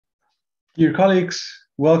Dear colleagues,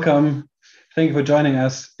 welcome. Thank you for joining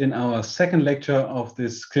us in our second lecture of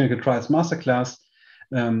this Clinical Trials Masterclass.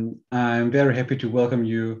 I'm very happy to welcome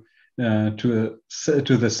you to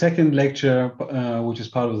the second lecture, which is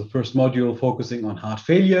part of the first module focusing on heart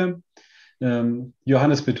failure.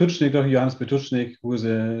 Johannes Betuschnik, who is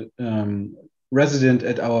a resident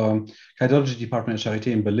at our cardiology department at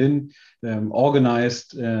Charité in Berlin,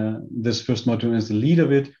 organized this first module and is the lead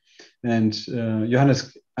of it. And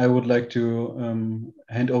Johannes, I would like to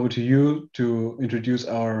hand over to you to introduce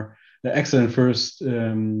our excellent first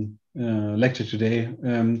lecture today.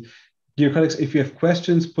 Dear colleagues, if you have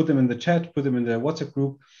questions, put them in the chat, put them in the WhatsApp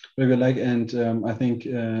group, whatever you like. And I think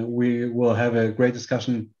we will have a great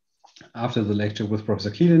discussion after the lecture with Professor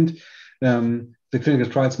Cleland. The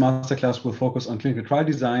Clinical Trials Masterclass will focus on clinical trial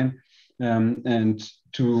design and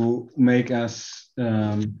to make us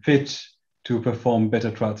fit to perform better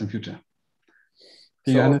trials in future.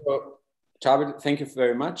 Tabit, thank you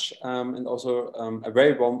very much, and also a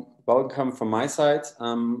very warm welcome from my side.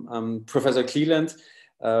 Professor Cleland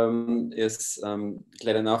is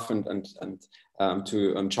glad enough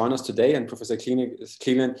to join us today, and Professor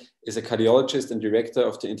Cleland is a cardiologist and director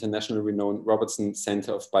of the internationally renowned Robertson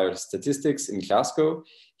Centre of Biostatistics in Glasgow.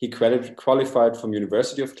 He qualified from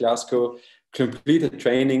University of Glasgow, completed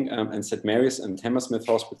training at St Mary's and Hammersmith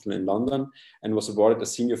Hospital in London, and was awarded a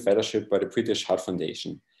senior fellowship by the British Heart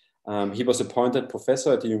Foundation. He was appointed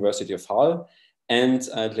professor at the University of Hull and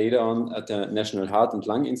later on at the National Heart and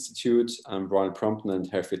Lung Institute, Royal Brompton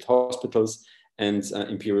and Nuffield Hospitals, and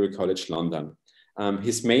Imperial College London.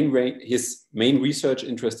 His main research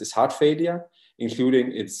interest is heart failure,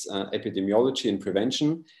 including its epidemiology and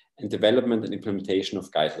prevention, and development and implementation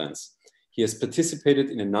of guidelines. He has participated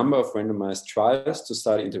in a number of randomized trials to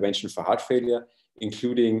study intervention for heart failure,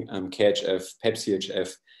 including CARE-HF,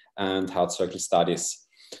 PEP-CHF, and heart circle studies.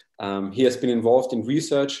 He has been involved in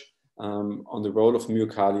research on the role of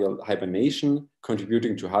myocardial hibernation,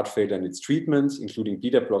 contributing to heart failure and its treatment, including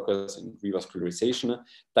beta blockers and revascularization,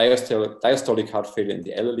 diastolic heart failure in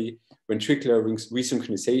the elderly, ventricular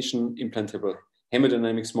resynchronization, implantable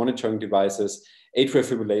hemodynamics monitoring devices, atrial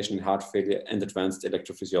fibrillation in heart failure, and advanced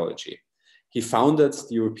electrophysiology. He founded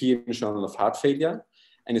the European Journal of Heart Failure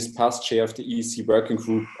and is past chair of the EEC Working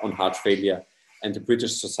Group on Heart Failure and the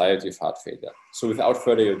British Society of Heart Failure. So without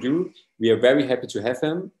further ado, we are very happy to have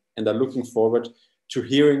him and are looking forward to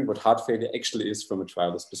hearing what heart failure actually is from a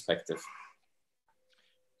trialist perspective.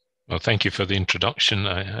 Well, thank you for the introduction.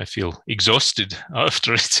 I feel exhausted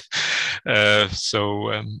after it.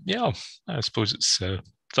 Yeah, I suppose it's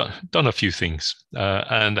done a few things.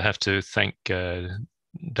 And I have to thank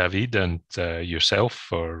David and yourself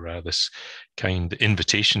for this kind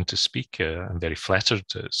invitation to speak. I'm very flattered.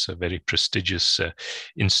 It's a very prestigious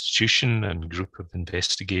institution and group of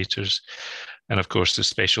investigators. And of course, a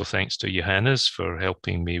special thanks to Johannes for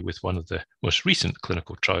helping me with one of the most recent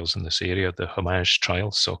clinical trials in this area, the HOMAGE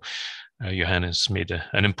trial. So Johannes made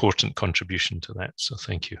an important contribution to that. So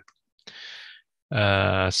thank you.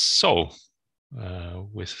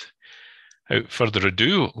 Without further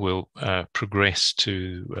ado, we'll progress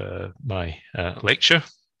to my lecture.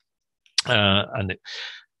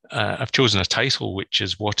 I've chosen a title which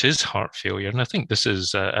is "What is Heart Failure?" And I think this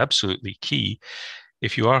is absolutely key.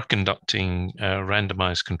 If you are conducting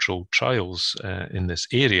randomized controlled trials in this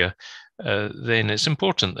area, then it's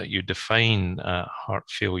important that you define heart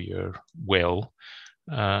failure well.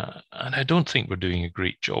 And I don't think we're doing a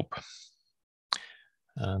great job.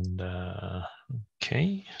 And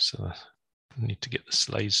okay, so I need to get the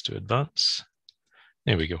slides to advance.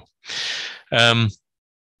 There we go.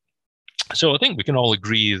 So I think we can all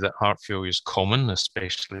agree that heart failure is common,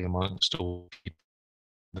 especially amongst old people.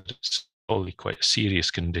 It's probably quite a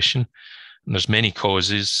serious condition. And there's many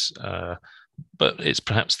causes, but it's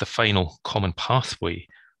perhaps the final common pathway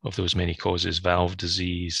of those many causes: valve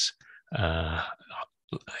disease,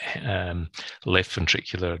 left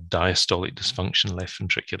ventricular diastolic dysfunction, left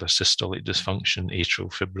ventricular systolic dysfunction, atrial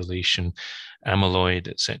fibrillation, amyloid,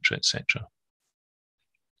 etc., etc.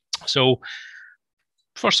 So,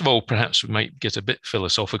 first of all, perhaps we might get a bit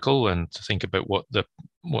philosophical and think about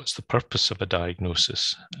what's the purpose of a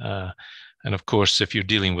diagnosis. And of course, if you're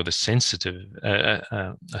dealing with a sensitive,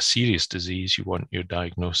 a serious disease, you want your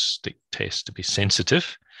diagnostic test to be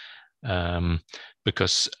sensitive,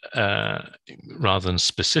 because rather than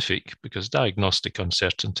specific, because diagnostic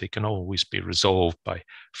uncertainty can always be resolved by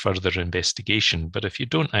further investigation. But if you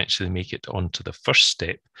don't actually make it onto the first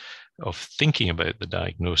step of thinking about the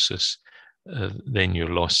diagnosis, then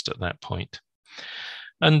you're lost at that point.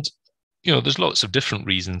 And there's lots of different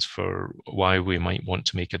reasons for why we might want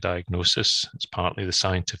to make a diagnosis. It's partly the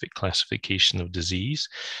scientific classification of disease,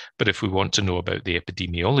 but if we want to know about the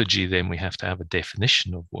epidemiology, then we have to have a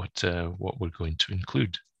definition of what we're going to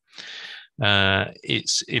include.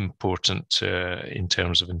 It's important in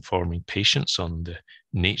terms of informing patients on the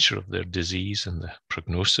nature of their disease and the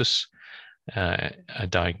prognosis. A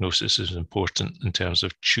diagnosis is important in terms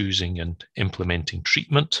of choosing and implementing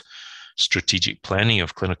treatment, strategic planning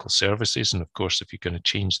of clinical services, and of course, if you're going to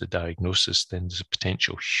change the diagnosis, then there's a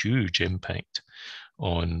potential huge impact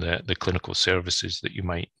on the clinical services that you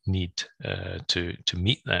might need to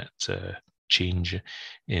meet that change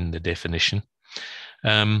in the definition.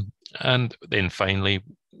 And then finally,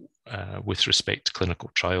 with respect to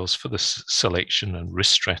clinical trials, for the selection and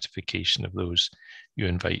risk stratification of those you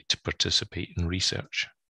invite to participate in research.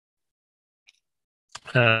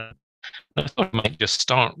 I thought I might just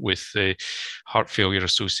start with the Heart Failure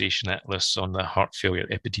Association Atlas on the heart failure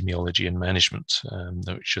epidemiology and management,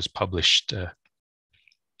 which was published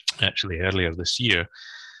actually earlier this year.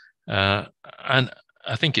 And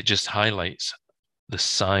I think it just highlights the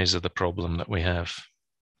size of the problem that we have.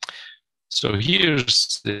 So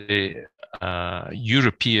here's the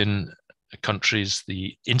European countries,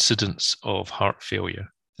 the incidence of heart failure.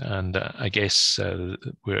 And I guess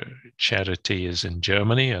where charity is in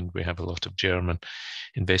Germany, and we have a lot of German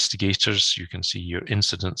investigators, you can see your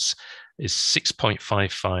incidence is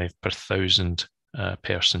 6.55 per 1,000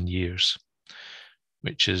 person years,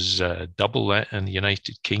 which is double that in the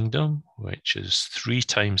United Kingdom, which is 3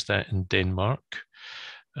 times that in Denmark.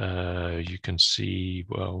 You can see,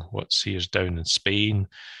 well, what's here's down in Spain.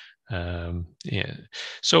 Yeah,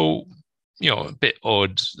 so, a bit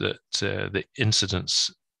odd that the incidence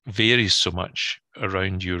varies so much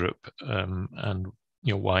around Europe, and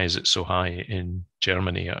why is it so high in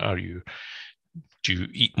Germany? Do you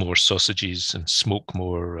eat more sausages and smoke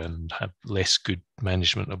more and have less good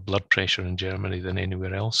management of blood pressure in Germany than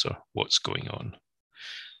anywhere else, or what's going on?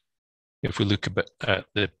 If we look at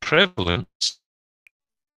the prevalence,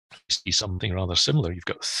 you see something rather similar. You've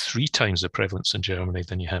got 3 times the prevalence in Germany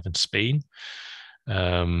than you have in Spain.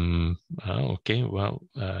 Okay, well,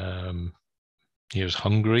 here's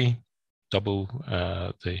Hungary, double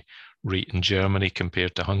the rate in Germany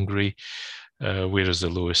compared to Hungary. Where is the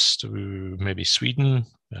lowest? Maybe Sweden,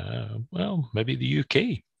 well, maybe the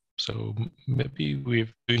UK. So maybe we're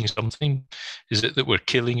doing something. Is it that we're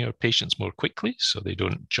killing our patients more quickly so they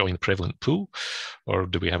don't join the prevalent pool? Or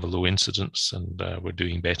do we have a low incidence and we're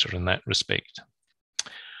doing better in that respect?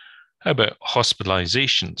 How about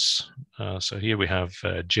hospitalizations? So here we have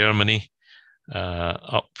Germany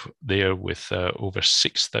up there with over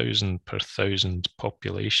 6,000 per 1,000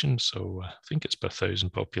 population. So I think it's per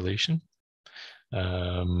 1,000 population.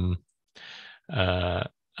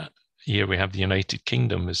 Here we have the United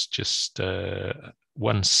Kingdom is just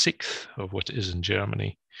 1/6 of what it is in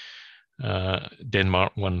Germany.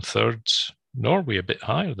 Denmark 1/3. Norway a bit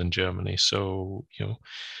higher than Germany. So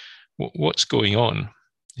what's going on?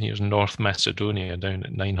 Here's North Macedonia down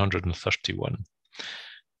at 931.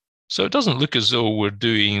 So it doesn't look as though we're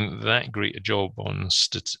doing that great a job on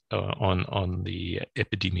the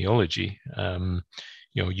epidemiology.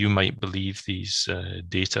 You might believe these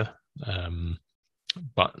data,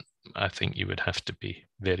 but I think you would have to be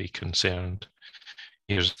very concerned.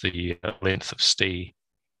 Here's the length of stay.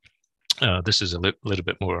 This is a little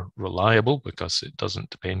bit more reliable because it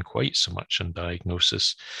doesn't depend quite so much on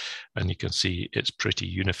diagnosis. And you can see it's pretty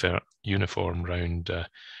uniform around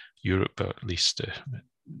Europe, or at least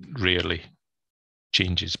rarely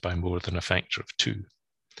changes by more than a factor of 2.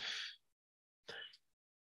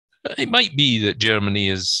 It might be that Germany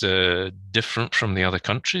is different from the other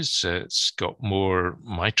countries. It's got more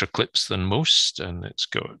MitraClips than most, and it's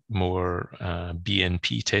got more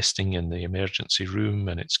BNP testing in the emergency room,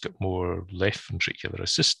 and it's got more left ventricular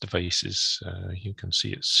assist devices. You can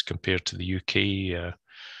see it's compared to the UK,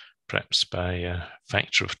 perhaps by a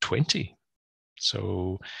factor of 20.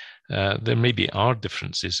 So there maybe are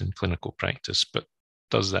differences in clinical practice, but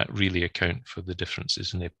does that really account for the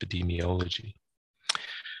differences in epidemiology?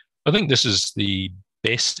 I think this is the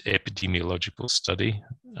best epidemiological study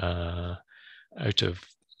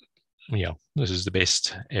this is the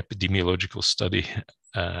best epidemiological study,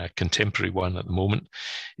 contemporary one at the moment.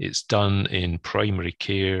 It's done in primary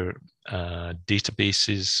care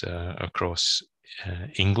databases across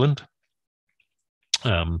England.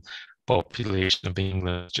 Population of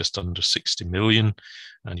England is just under 60 million,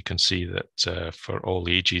 and you can see that for all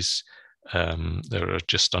ages, there are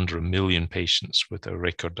just under 1 million patients with a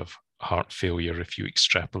record of heart failure if you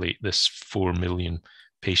extrapolate this 4 million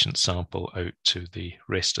patient sample out to the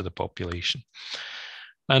rest of the population.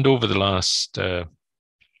 And over the last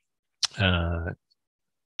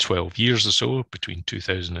 12 years or so, between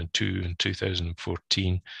 2002 and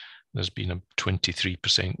 2014, there's been a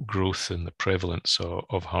 23% growth in the prevalence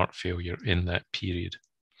of heart failure in that period.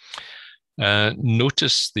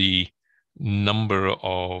 Notice the number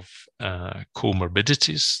of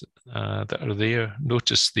comorbidities that are there.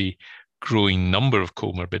 Notice the growing number of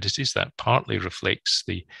comorbidities. That partly reflects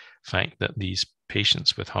the fact that these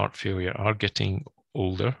patients with heart failure are getting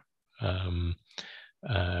older.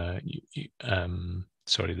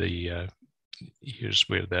 Here's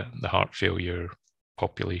where the heart failure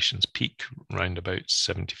populations peak, around about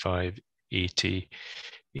 75, 80,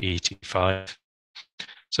 85.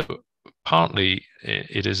 So partly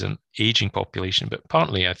it is an aging population, but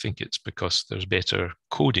partly I think it's because there's better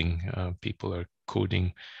coding. People are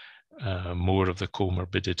coding more of the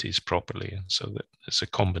comorbidities properly, and so that it's a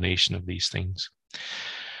combination of these things.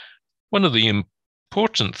 One of the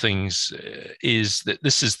important things is that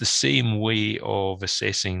this is the same way of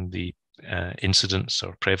assessing the incidence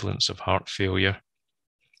or prevalence of heart failure.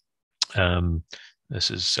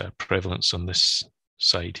 This is prevalence on this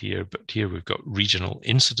side here, but here we've got regional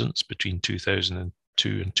incidence between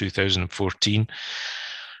 2002 and 2014.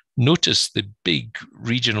 Notice the big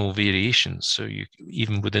regional variations. So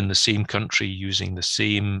even within the same country, using the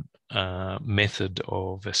same method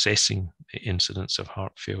of assessing the incidence of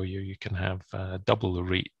heart failure, you can have double the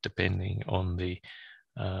rate depending on the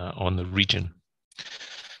region.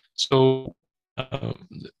 So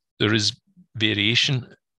there is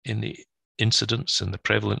variation in the incidence and the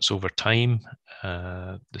prevalence over time.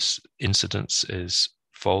 This incidence is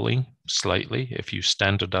falling slightly if you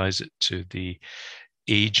standardize it to the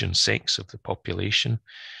age and sex of the population.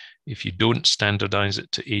 If you don't standardize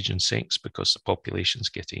it to age and sex because the population is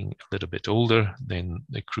getting a little bit older, then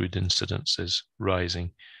the crude incidence is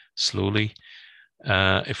rising slowly.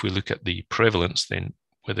 If we look at the prevalence, then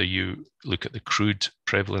whether you look at the crude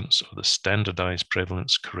prevalence or the standardized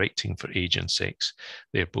prevalence correcting for age and sex,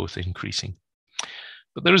 they're both increasing.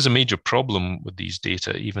 But there is a major problem with these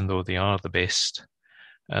data, even though they are the best,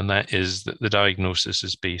 and that is that the diagnosis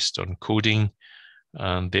is based on coding,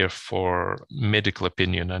 and therefore medical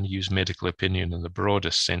opinion, and use medical opinion in the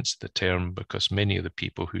broadest sense of the term, because many of the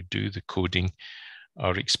people who do the coding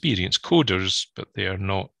are experienced coders, but they are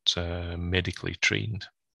not medically trained.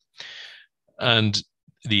 And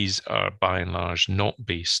these are by and large not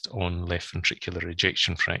based on left ventricular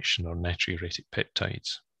ejection fraction or natriuretic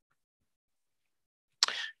peptides.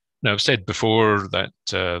 Now, I've said before that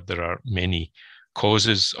there are many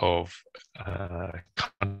causes of heart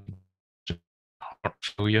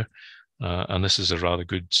failure, and this is a rather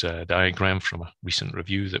good diagram from a recent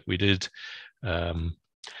review that we did.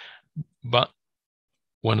 But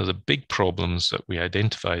one of the big problems that we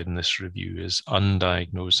identified in this review is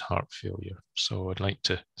undiagnosed heart failure. So I'd like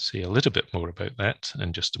to say a little bit more about that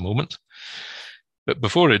in just a moment. But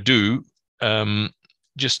before I do,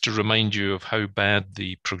 just to remind you of how bad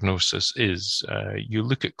the prognosis is, you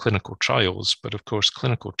look at clinical trials, but of course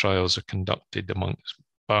clinical trials are conducted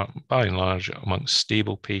by and large amongst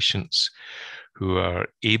stable patients who are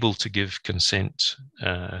able to give consent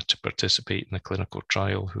to participate in the clinical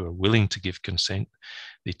trial, who are willing to give consent.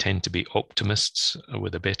 They tend to be optimists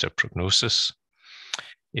with a better prognosis.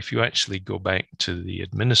 If you actually go back to the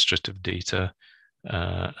administrative data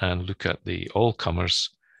and look at the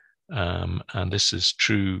all-comers, and this is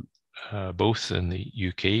true both in the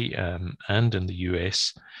UK and in the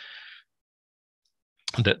US,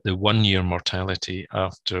 that the 1-year mortality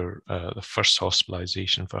after the first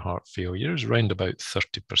hospitalization for heart failure is around about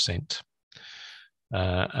 30%.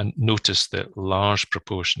 And notice that large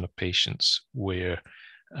proportion of patients where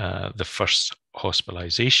the first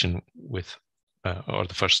hospitalization with or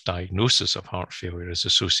the first diagnosis of heart failure is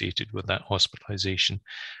associated with that hospitalization.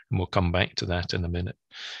 And we'll come back to that in a minute.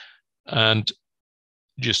 And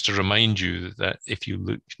just to remind you that if you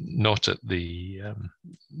look not at the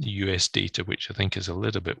US data, which I think is a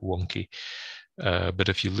little bit wonky, but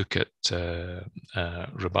if you look at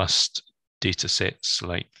robust data sets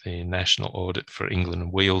like the National Audit for England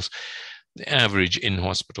and Wales, the average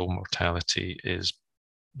in-hospital mortality is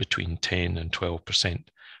between 10 and 12%,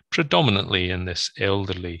 predominantly in this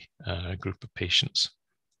elderly group of patients.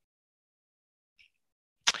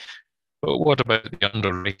 But what about the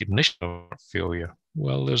under-recognition of heart failure?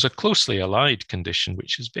 Well, there's a closely allied condition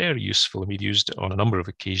which is very useful, and we've used it on a number of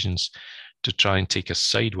occasions to try and take a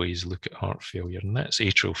sideways look at heart failure, and that's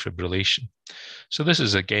atrial fibrillation. So this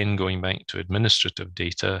is again going back to administrative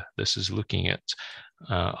data. This is looking at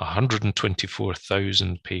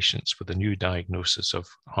 124,000 patients with a new diagnosis of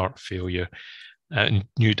heart failure,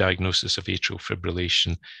 new diagnosis of atrial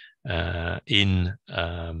fibrillation in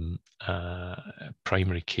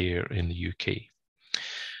primary care in the UK.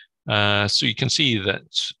 So you can see that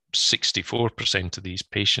 64% of these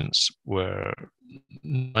patients were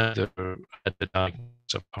neither had the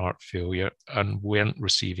diagnosis of heart failure and weren't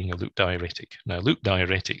receiving a loop diuretic. Now, loop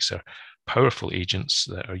diuretics are powerful agents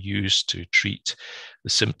that are used to treat the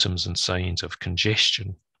symptoms and signs of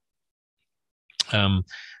congestion.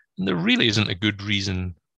 There really isn't a good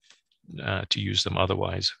reason to use them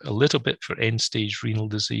otherwise. A little bit for end-stage renal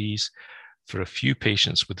disease, for a few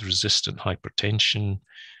patients with resistant hypertension.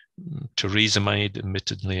 Torezimide,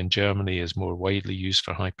 admittedly in Germany, is more widely used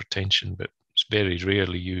for hypertension, but it's very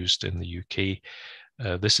rarely used in the UK.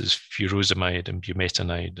 This is furosemide, and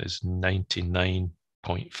bumetanide is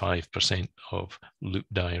 99.5% of loop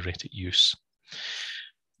diuretic use.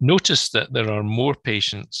 Notice that there are more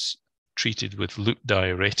patients treated with loop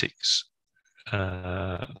diuretics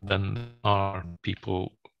than are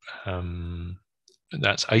people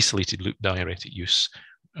that's isolated loop diuretic use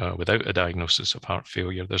without a diagnosis of heart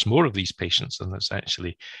failure. There's more of these patients than that's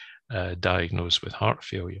actually diagnosed with heart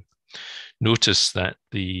failure. Notice that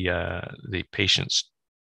the patients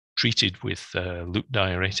treated with loop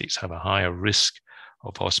diuretics have a higher risk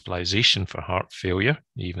of hospitalization for heart failure,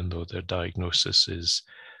 even though their diagnosis is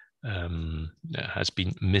has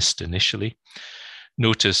been missed initially.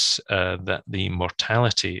 Notice that the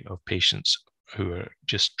mortality of patients who are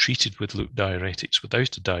just treated with loop diuretics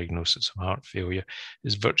without a diagnosis of heart failure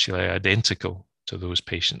is virtually identical to those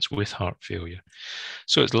patients with heart failure.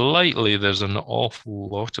 So it's likely there's an awful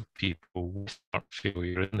lot of people with heart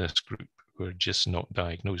failure in this group who are just not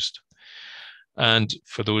diagnosed. And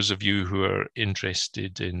for those of you who are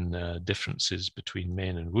interested in differences between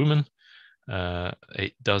men and women,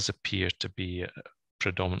 it does appear to be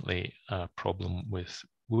predominantly a problem with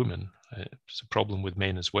women. It's a problem with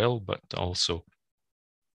men as well, but also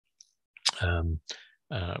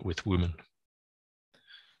with women.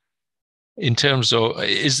 In terms of,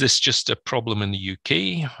 is this just a problem in the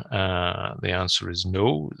UK? The answer is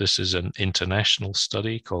no. This is an international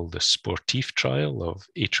study called the SPORTIF trial of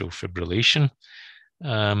atrial fibrillation.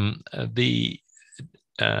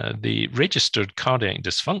 The registered cardiac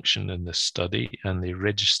dysfunction in this study and the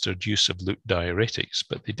registered use of loop diuretics,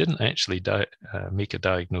 but they didn't actually make a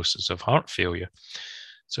diagnosis of heart failure.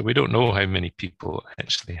 So we don't know how many people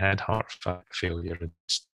actually had heart failure in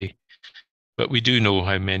this study, but we do know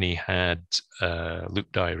how many had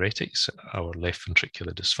loop diuretics or left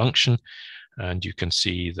ventricular dysfunction. And you can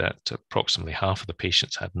see that approximately half of the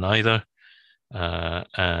patients had neither.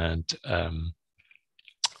 Third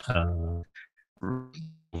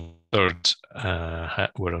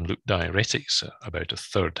were on loop diuretics, about a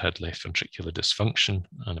third had left ventricular dysfunction,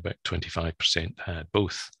 and about 25% had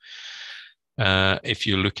both. If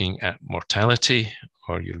you're looking at mortality,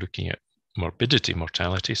 or you're looking at morbidity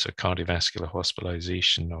mortality, so cardiovascular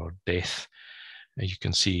hospitalization or death, you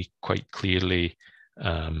can see quite clearly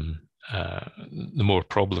the more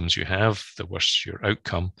problems you have, the worse your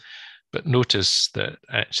outcome. But notice that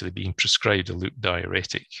actually being prescribed a loop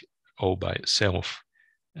diuretic all by itself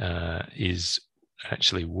is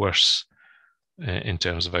actually worse in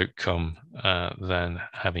terms of outcome than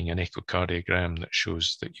having an echocardiogram that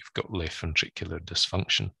shows that you've got left ventricular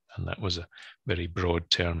dysfunction. And that was a very broad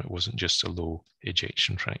term. It wasn't just a low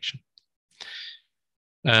ejection fraction.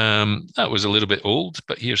 That was a little bit old,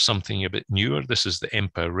 but here's something a bit newer. This is the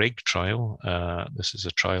EMPA-REG trial. This is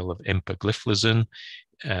a trial of empagliflozin,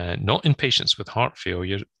 not in patients with heart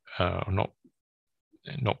failure, or not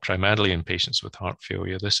primarily in patients with heart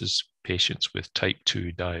failure. This is patients with type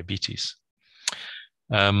 2 diabetes.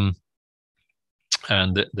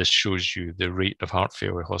 And this shows you the rate of heart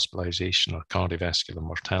failure hospitalization or cardiovascular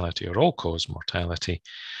mortality or all-cause mortality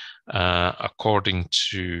according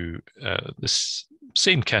to the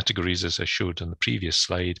same categories as I showed in the previous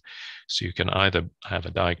slide. So you can either have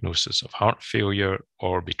a diagnosis of heart failure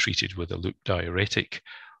or be treated with a loop diuretic,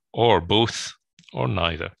 or both, or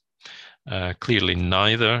neither. Clearly,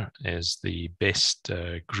 neither is the best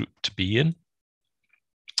group to be in.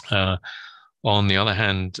 On the other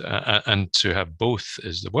hand, and to have both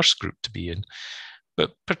is the worst group to be in.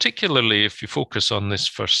 But particularly if you focus on this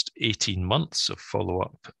first 18 months of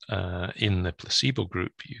follow-up in the placebo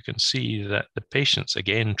group, you can see that the patients,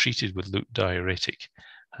 again, treated with loop diuretic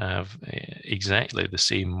have exactly the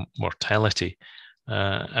same mortality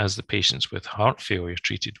as the patients with heart failure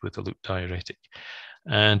treated with a loop diuretic.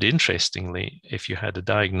 And interestingly, if you had a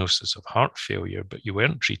diagnosis of heart failure, but you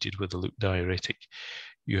weren't treated with a loop diuretic,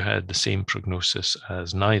 you had the same prognosis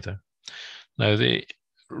as neither. Now, the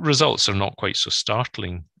results are not quite so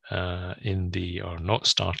startling in the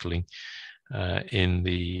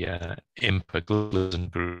empagliflozin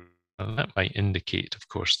group. And that might indicate, of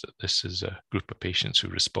course, that this is a group of patients who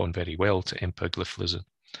respond very well to empagliflozin.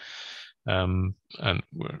 And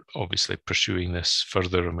we're obviously pursuing this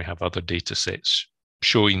further, and we have other data sets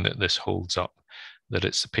showing that this holds up, that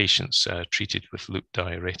it's the patients treated with loop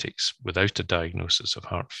diuretics without a diagnosis of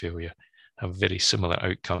heart failure have very similar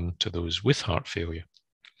outcome to those with heart failure.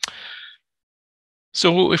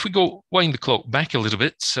 So if we wind the clock back a little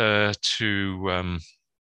bit to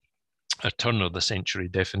a turn of the century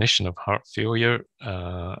definition of heart failure,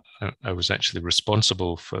 I was actually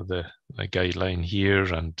responsible for the guideline here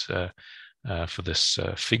and for this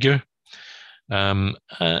figure. And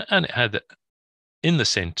it had in the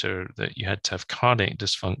center that you had to have cardiac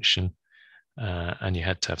dysfunction and you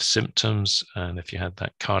had to have symptoms. And if you had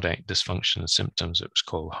that cardiac dysfunction and symptoms, it was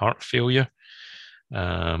called heart failure.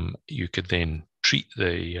 You could then treat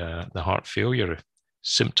the heart failure. If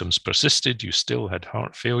symptoms persisted, you still had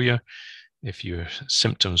heart failure. If your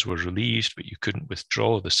symptoms were relieved, but you couldn't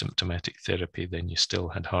withdraw the symptomatic therapy, then you still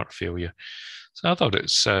had heart failure. So I thought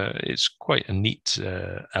it's quite a neat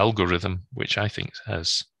algorithm, which I think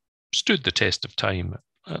has stood the test of time,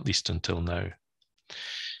 at least until now.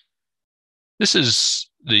 This is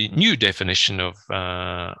the new definition of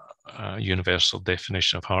universal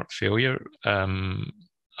definition of heart failure.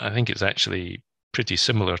 I think it's actually pretty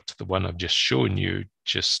similar to the one I've just shown you,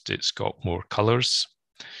 just it's got more colors.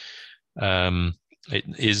 It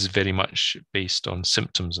is very much based on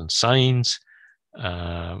symptoms and signs,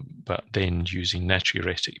 but then using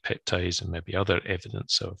natriuretic peptides and maybe other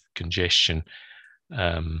evidence of congestion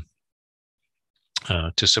to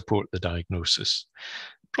support the diagnosis.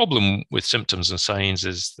 Problem with symptoms and signs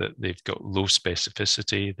is that they've got low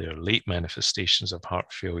specificity, they're late manifestations of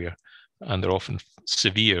heart failure, and they're often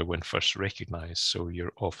severe when first recognized. So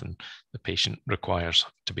the patient requires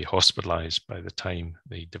to be hospitalized by the time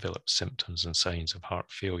they develop symptoms and signs of heart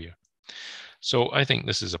failure. So I think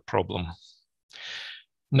this is a problem.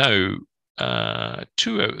 Now,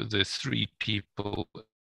 2 out of the 3 people in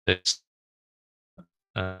this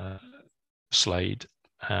slide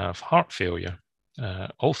have heart failure.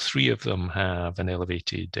 All 3 of them have an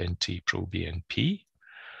elevated NT-proBNP.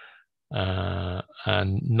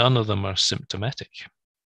 And none of them are symptomatic.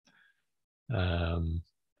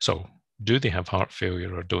 So do they have heart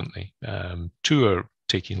failure or don't they? 2 are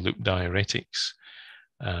taking loop diuretics,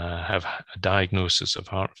 have a diagnosis of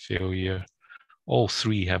heart failure. All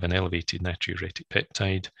 3 have an elevated natriuretic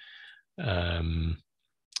peptide. None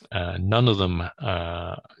of them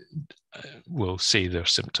will say they're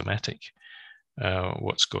symptomatic.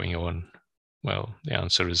 What's going on? Well, the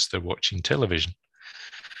answer is they're watching television.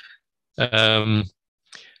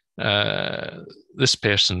 This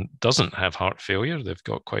person doesn't have heart failure. They've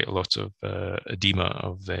got quite a lot of edema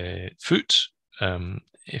of the foot.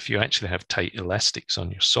 If you actually have tight elastics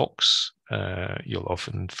on your socks, you'll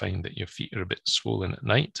often find that your feet are a bit swollen at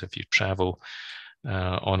night. If you travel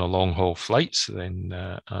on a long haul flights, then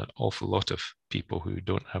an awful lot of people who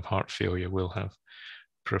don't have heart failure will have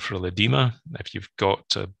peripheral edema. If you've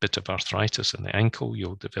got a bit of arthritis in the ankle,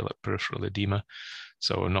 you'll develop peripheral edema.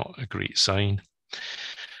 So not a great sign.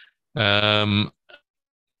 We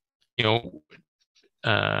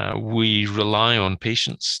rely on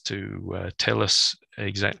patients to tell us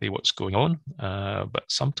exactly what's going on, but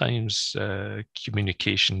sometimes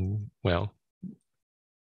communication, well,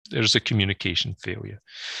 there's a communication failure.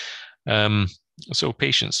 So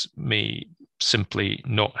patients may simply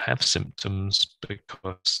not have symptoms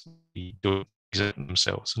because they don't exert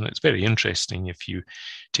themselves. And it's very interesting if you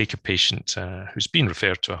take a patient who's been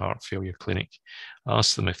referred to a heart failure clinic,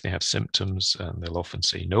 ask them if they have symptoms, and they'll often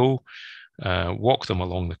say no. Walk them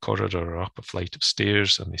along the corridor or up a flight of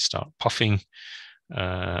stairs and they start puffing.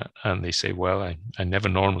 And they say, well, I never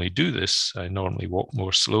normally do this. I normally walk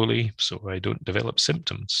more slowly, so I don't develop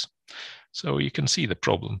symptoms. So you can see the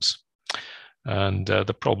problems. And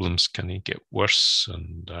the problems can get worse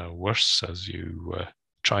and worse as you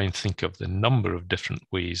try and think of the number of different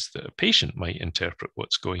ways that a patient might interpret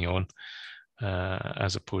what's going on,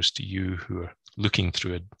 as opposed to you who are looking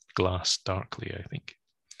through a glass darkly, I think.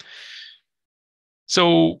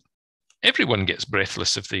 So everyone gets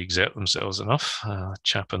breathless if they exert themselves enough.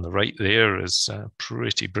 Chap on the right there is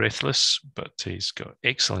pretty breathless, but he's got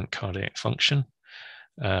excellent cardiac function.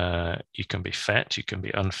 You can be fat, you can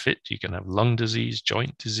be unfit, you can have lung disease,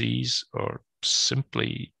 joint disease, or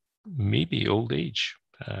simply maybe old age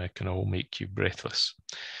can all make you breathless.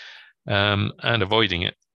 And avoiding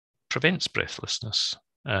it prevents breathlessness.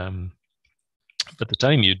 By the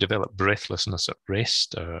time you develop breathlessness at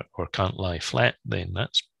rest or can't lie flat, then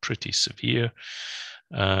that's pretty severe.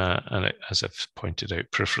 And as I've pointed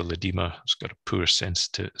out, peripheral edema has got a poor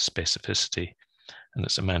sensitive specificity, and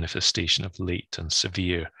it's a manifestation of late and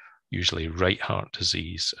severe, usually right heart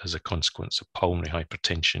disease as a consequence of pulmonary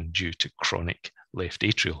hypertension due to chronic left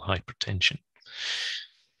atrial hypertension.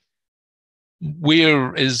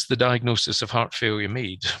 Where is the diagnosis of heart failure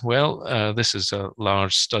made? Well, this is a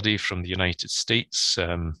large study from the United States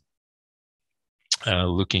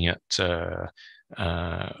looking at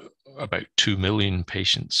about 2 million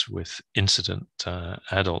patients with incident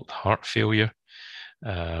adult heart failure.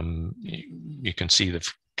 You can see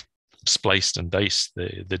they've spliced and diced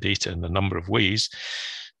the data in a number of ways.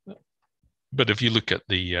 But if you look at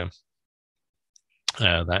the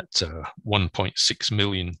that 1.6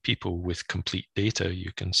 million people with complete data, you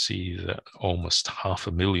can see that almost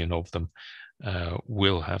 500,000 of them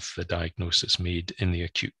will have the diagnosis made in the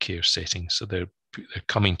acute care setting. So they're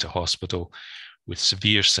coming to hospital with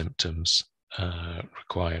severe symptoms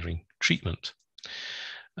requiring treatment.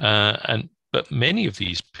 But many of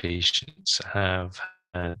these patients have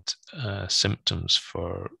had symptoms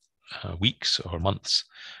for weeks or months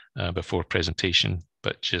before presentation,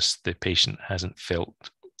 but just the patient hasn't felt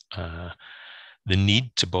the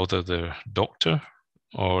need to bother their doctor,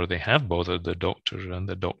 or they have bothered the doctor and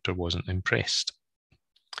the doctor wasn't impressed.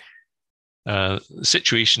 The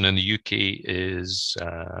situation in the UK is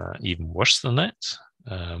even worse than that.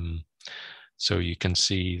 So you can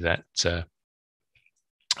see that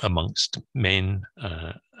amongst men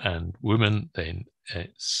and women, then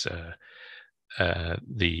it's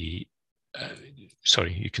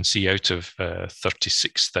you can see out of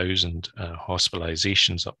 36,000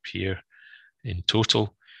 hospitalizations up here in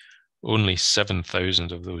total, only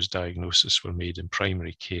 7,000 of those diagnoses were made in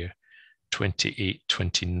primary care.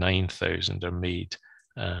 29,000 are made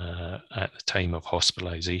at the time of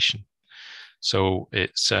hospitalization. So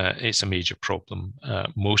it's a major problem.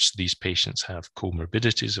 Most of these patients have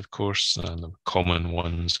comorbidities, of course, and the common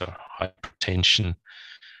ones are hypertension,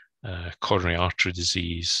 coronary artery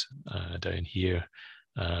disease down here,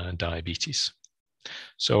 diabetes.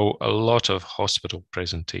 So a lot of hospital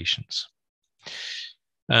presentations.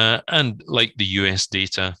 And like the US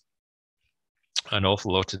data, an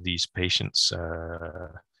awful lot of these patients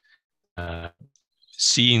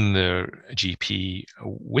seeing their GP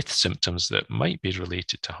with symptoms that might be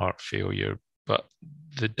related to heart failure, but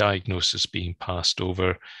the diagnosis being passed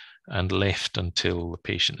over and left until the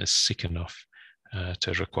patient is sick enough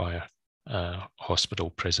to require hospital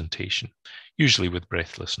presentation, usually with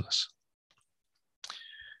breathlessness.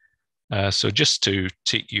 So just to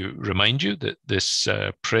remind you that this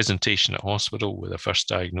presentation at hospital with a first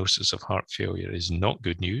diagnosis of heart failure is not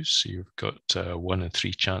good news. You've got 1 in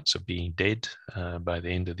 3 chance of being dead by the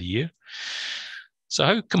end of the year. So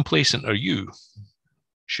how complacent are you?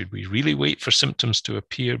 Should we really wait for symptoms to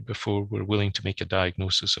appear before we're willing to make a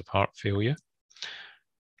diagnosis of heart failure?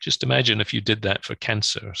 Just imagine if you did that for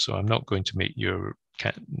cancer. So I'm not going to make your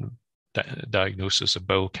diagnosis of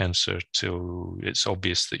bowel cancer till it's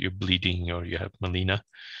obvious that you're bleeding or you have melena,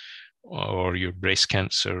 or your breast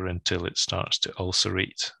cancer until it starts to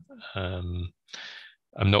ulcerate. I'm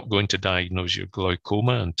not going to diagnose your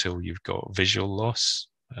glaucoma until you've got visual loss,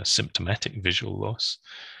 symptomatic visual loss.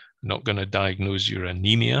 I'm not going to diagnose your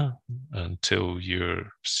anemia until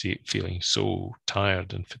you're feeling so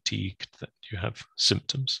tired and fatigued that you have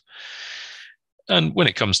symptoms. And when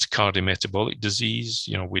it comes to cardiometabolic disease,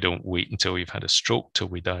 we don't wait until you've had a stroke till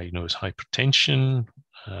we diagnose hypertension.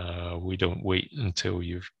 We don't wait until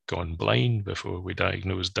you've gone blind before we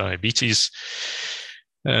diagnose diabetes.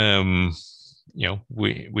 We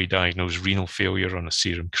diagnose renal failure on a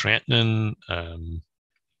serum creatinine.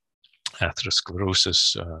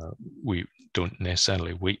 Atherosclerosis, we don't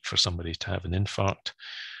necessarily wait for somebody to have an infarct.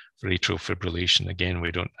 For atrial fibrillation, again,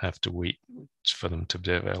 we don't have to wait for them to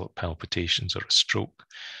develop palpitations or a stroke.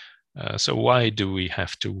 So why do we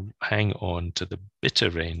have to hang on to the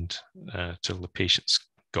bitter end till the patient's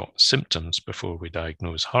got symptoms before we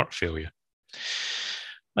diagnose heart failure?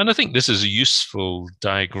 And I think this is a useful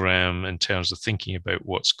diagram in terms of thinking about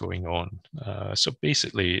what's going on. So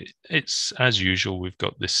basically, it's as usual, we've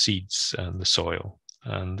got the seeds and the soil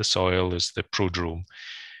is the prodrome.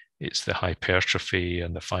 It's the hypertrophy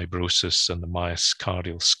and the fibrosis and the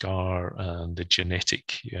myocardial scar and the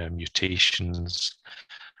genetic mutations,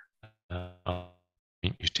 or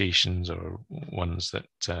ones that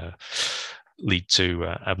lead to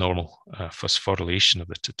abnormal phosphorylation of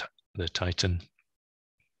the titin.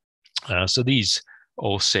 So these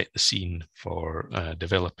all set the scene for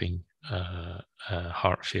developing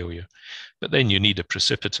heart failure. But then you need a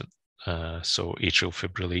precipitant, so atrial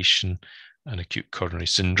fibrillation, an acute coronary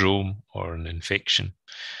syndrome, or an infection.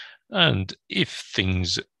 And if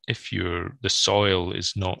the soil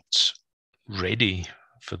is not ready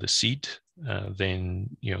for the seed,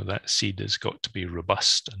 then that seed has got to be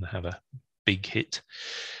robust and have a big hit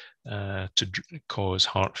to cause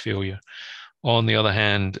heart failure. On the other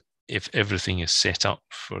hand, if everything is set up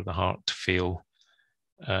for the heart to fail,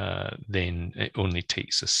 then it only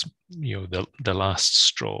takes the last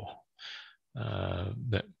straw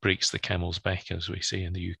that breaks the camel's back, as we say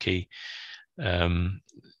in the UK.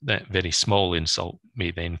 That very small insult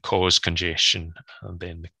may then cause congestion, and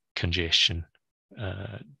then the congestion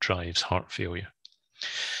drives heart failure.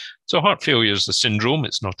 So heart failure is a syndrome.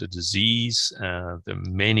 It's not a disease. There are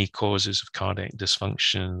many causes of cardiac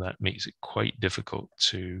dysfunction. That makes it quite difficult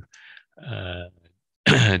to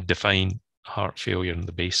define heart failure on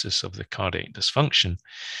the basis of the cardiac dysfunction.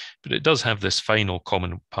 But it does have this final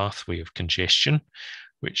common pathway of congestion,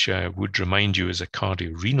 which I would remind you is a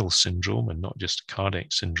cardiorenal syndrome and not just a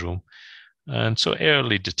cardiac syndrome. And so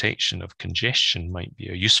early detection of congestion might be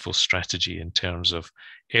a useful strategy in terms of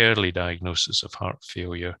early diagnosis of heart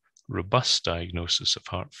failure, robust diagnosis of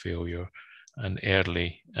heart failure, and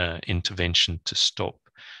early intervention to stop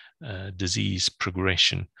disease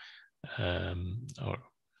progression.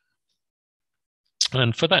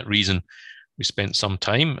 And for that reason, we spent some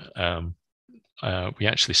time. We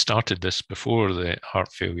actually started this before the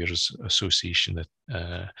Heart Failures Association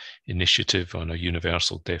initiative on a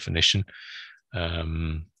universal definition.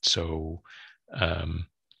 So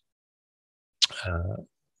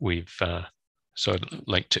I'd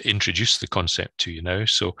like to introduce the concept to you now.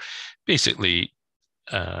 So basically,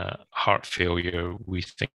 heart failure, we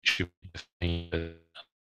think, should be defined as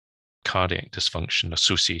cardiac dysfunction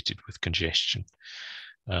associated with congestion.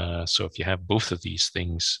 So if you have both of these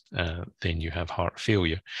things, then you have heart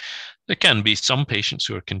failure. There can be some patients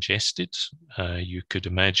who are congested. You could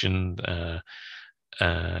imagine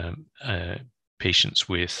patients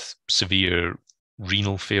with severe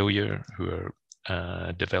renal failure who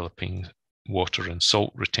are developing water and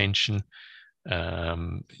salt retention.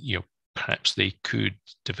 Perhaps they could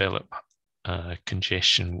develop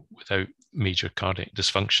congestion without major cardiac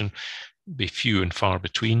dysfunction, be few and far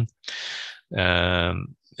between.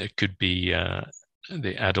 It could be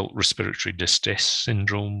the adult respiratory distress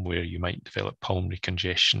syndrome, where you might develop pulmonary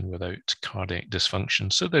congestion without cardiac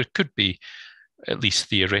dysfunction. So there could be, at least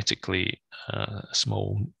theoretically, a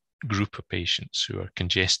small group of patients who are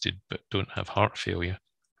congested but don't have heart failure.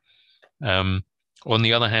 On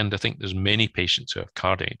the other hand, I think there's many patients who have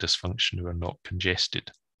cardiac dysfunction who are not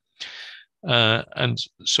congested. And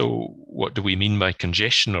so what do we mean by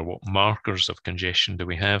congestion, or what markers of congestion do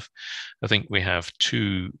we have? I think we have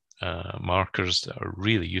two markers that are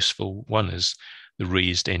really useful. One is the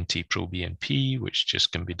raised NT-proBNP, which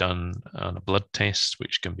just can be done on a blood test,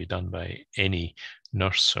 which can be done by any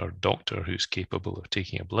nurse or doctor who's capable of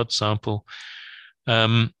taking a blood sample.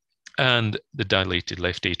 And the dilated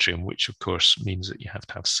left atrium, which of course means that you have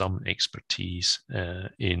to have some expertise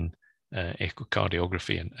in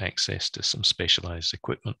echocardiography and access to some specialized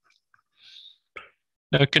equipment.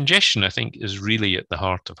 Now, congestion, I think, is really at the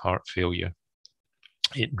heart of heart failure.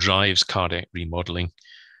 It drives cardiac remodeling,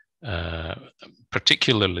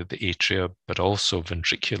 particularly the atria, but also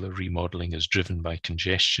ventricular remodeling is driven by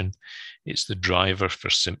congestion. It's the driver for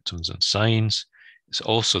symptoms and signs. It's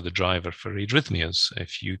also the driver for arrhythmias.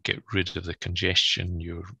 If you get rid of the congestion,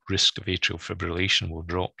 your risk of atrial fibrillation will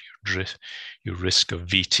drop, your risk of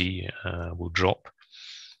VT will drop.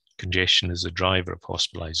 Congestion is the driver of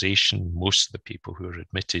hospitalization. Most of the people who are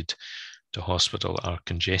admitted to hospital are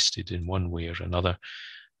congested in one way or another.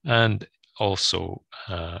 And also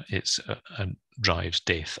it drives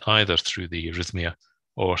death, either through the arrhythmia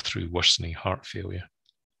or through worsening heart failure.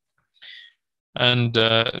 And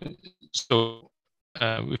so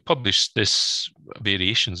we've published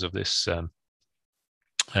variations of this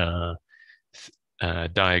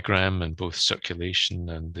diagram in both Circulation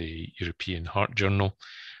and the European Heart Journal.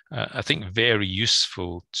 I think very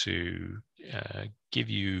useful to give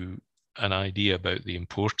you an idea about the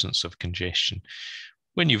importance of congestion.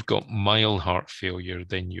 When you've got mild heart failure,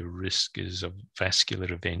 then your risk is of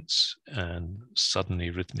vascular events and sudden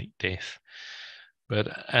arrhythmic death.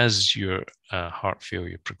 But as your heart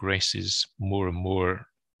failure progresses, more and more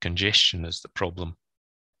congestion is the problem.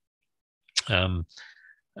 And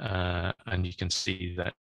you can see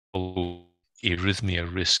that although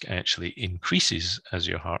arrhythmia risk actually increases as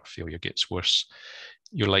your heart failure gets worse,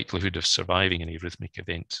 your likelihood of surviving an arrhythmic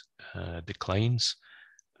event declines.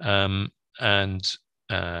 And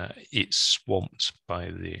it's swamped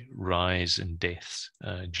by the rise in deaths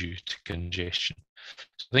due to congestion.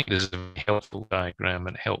 So I think this is a very helpful diagram,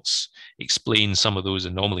 and helps explain some of those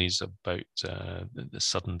anomalies about the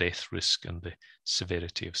sudden death risk and the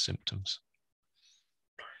severity of symptoms.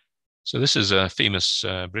 So this is a famous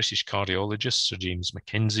British cardiologist, Sir James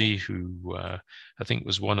Mackenzie, who I think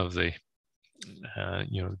was one of the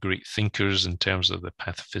great thinkers in terms of the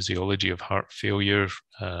pathophysiology of heart failure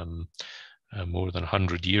more than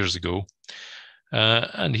 100 years ago.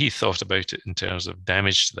 And he thought about it in terms of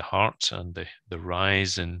damage to the heart and the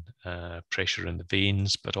rise in pressure in the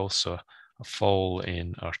veins, but also a fall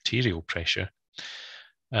in arterial pressure.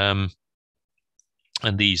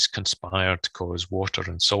 And these conspire to cause water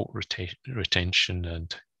and salt retention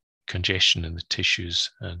and congestion in the tissues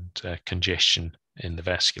and congestion in the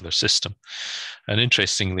vascular system. And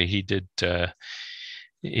interestingly, he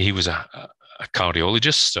was a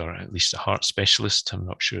cardiologist, or at least a heart specialist. I'm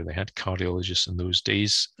not sure they had cardiologists in those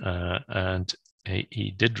days. And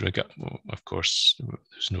he did regard, of course,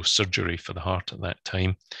 there's no surgery for the heart at that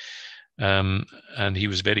time. And he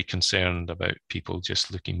was very concerned about people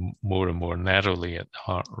just looking more and more narrowly at the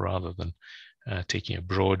heart rather than taking a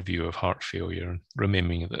broad view of heart failure, and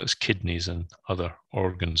remembering that there's kidneys and other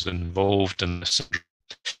organs involved in this.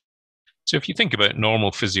 So if you think about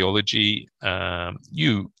normal physiology,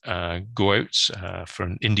 you go out for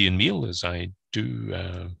an Indian meal, as I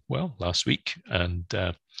do, last week. And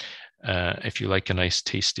if you like a nice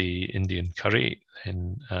tasty Indian curry,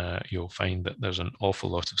 then you'll find that there's an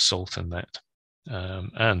awful lot of salt in that.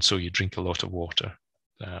 And so you drink a lot of water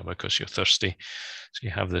because you're thirsty. So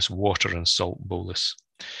you have this water and salt bolus.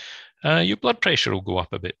 Your blood pressure will go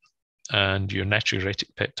up a bit, and your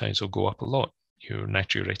natriuretic peptides will go up a lot. Your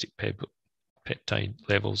natriuretic peptide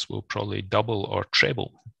levels will probably double or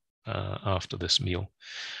treble after this meal.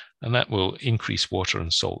 And that will increase water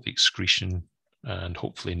and salt excretion and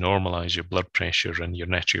hopefully normalize your blood pressure and your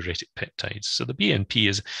natriuretic peptides. So the BNP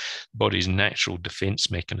is the body's natural defense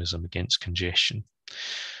mechanism against congestion.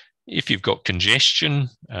 If you've got congestion,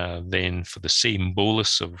 then for the same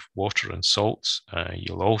bolus of water and salts,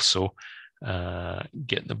 you'll also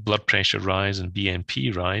get the blood pressure rise and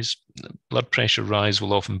BNP rise. Blood pressure rise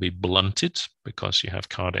will often be blunted because you have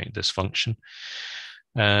cardiac dysfunction.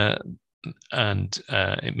 And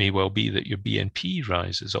it may well be that your BNP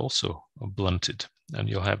rise is also blunted, and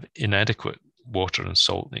you'll have inadequate water and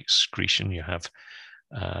salt excretion. You have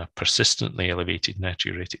persistently elevated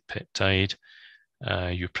natriuretic peptide.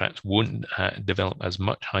 You perhaps won't develop as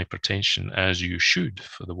much hypertension as you should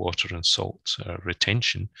for the water and salt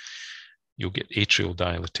retention. You'll get atrial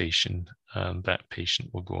dilatation, and that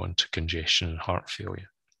patient will go on to congestion and heart failure.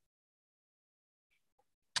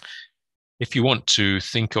 If you want to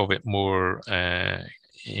think of it more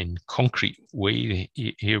in concrete way,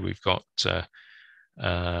 here we've got the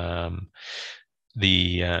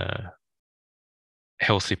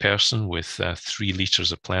healthy person with 3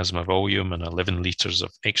 liters of plasma volume and 11 liters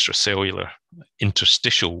of extracellular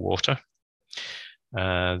interstitial water.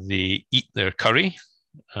 They eat their curry,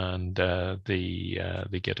 and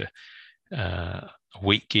they get a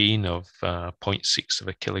weight gain of 0.6 of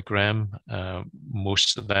a kilogram.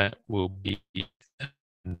 Most of that will be in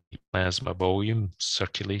the plasma volume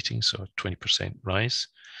circulating, so a 20% rise.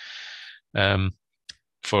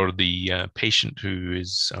 For the patient who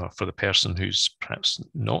is, for the person who's perhaps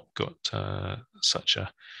not got such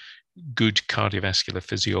a good cardiovascular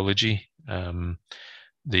physiology,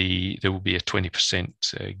 there will be a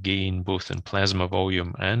 20% gain both in plasma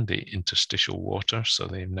volume and the interstitial water. So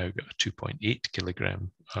they've now got a 2.8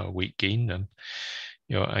 kilogram weight gain. And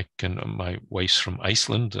my wife's from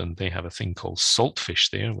Iceland, and they have a thing called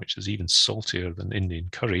saltfish there, which is even saltier than Indian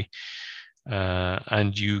curry.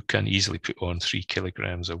 And you can easily put on 3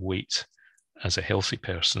 kilograms of weight as a healthy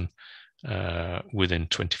person within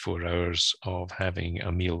 24 hours of having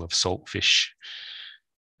a meal of saltfish.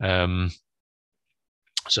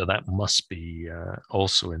 So that must be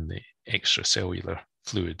also in the extracellular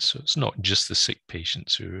fluid. So it's not just the sick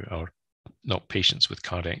patients who are not patients with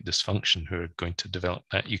cardiac dysfunction who are going to develop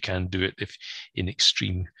that. You can do it if in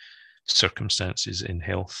extreme circumstances in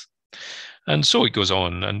health. And so it goes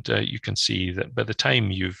on, and you can see that by the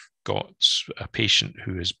time you've got a patient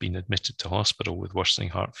who has been admitted to hospital with worsening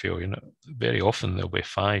heart failure, very often there'll be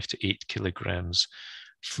 5 to 8 kilograms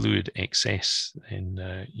fluid excess. And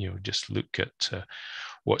just look at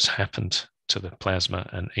what's happened to the plasma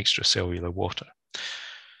and extracellular water.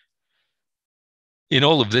 In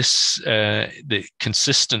all of this, the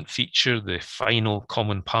consistent feature, the final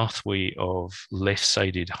common pathway of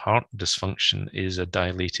left-sided heart dysfunction is a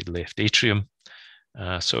dilated left atrium.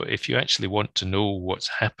 So if you actually want to know what's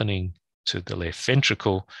happening to the left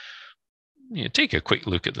ventricle, take a quick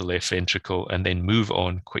look at the left ventricle and then move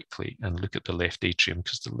on quickly and look at the left atrium,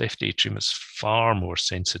 because the left atrium is far more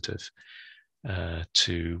sensitive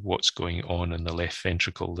to what's going on in the left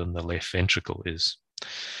ventricle than the left ventricle is.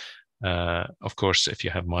 Of course, if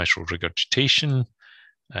you have mitral regurgitation,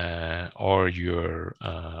 or you're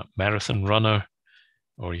a marathon runner,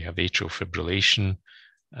 or you have atrial fibrillation,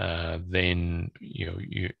 then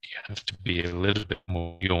you have to be a little bit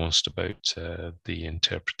more nuanced about the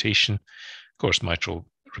interpretation. Of course, mitral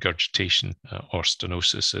regurgitation or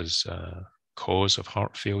stenosis is a cause of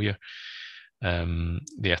heart failure.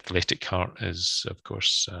 The athletic heart is, of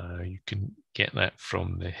course, you can get that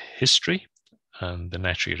from the history, and the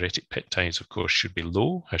natriuretic peptides, of course, should be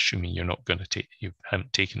low, assuming you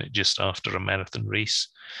haven't taken it just after a marathon race.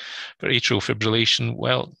 For atrial fibrillation,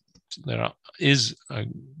 well, there is a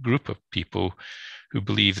group of people who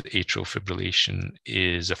believe that atrial fibrillation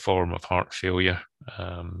is a form of heart failure.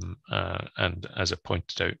 And as I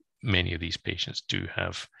pointed out, many of these patients do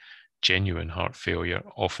have genuine heart failure,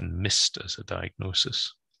 often missed as a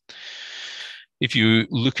diagnosis. If you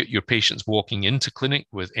look at your patients walking into clinic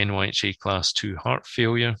with NYHA class 2 heart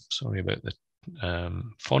failure, sorry about the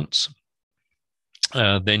fonts,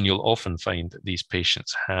 then you'll often find that these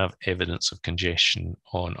patients have evidence of congestion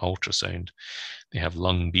on ultrasound. They have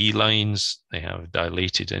lung B lines, they have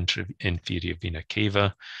dilated inferior vena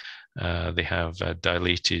cava, they have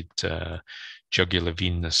dilated jugular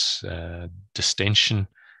venous distension.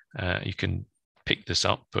 You can pick this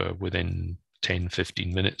up within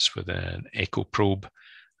 10-15 minutes with an echo probe,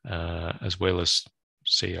 as well as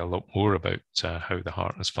say a lot more about how the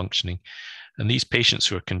heart is functioning. And these patients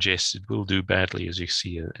who are congested will do badly, as you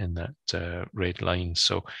see in that red line.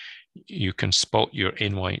 So you can spot your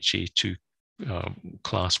NYHA2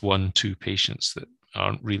 class 1, 2 patients that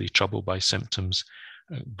aren't really troubled by symptoms.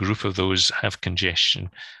 A group of those have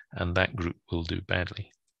congestion, and that group will do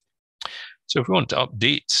badly. So if we want to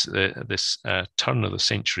update this turn of the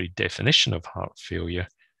century definition of heart failure,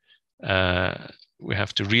 we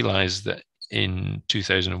have to realize that in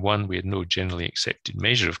 2001, we had no generally accepted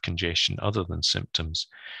measure of congestion other than symptoms.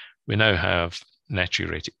 We now have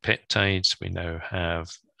natriuretic peptides. We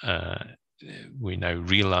now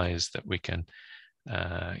realize that we can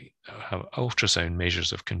have ultrasound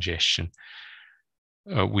measures of congestion.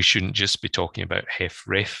 We shouldn't just be talking about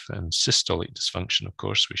HFrEF and systolic dysfunction, of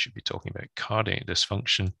course. We should be talking about cardiac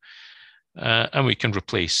dysfunction. And we can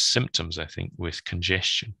replace symptoms, I think, with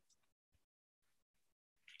congestion.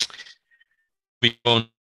 Beyond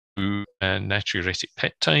to natriuretic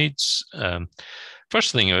peptides,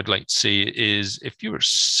 first thing I would like to say is if you are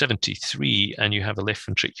 73 and you have a left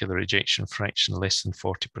ventricular ejection fraction less than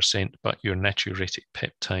 40%, but your natriuretic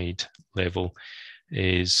peptide level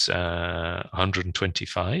is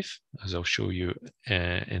 125, as I'll show you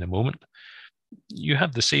in a moment, you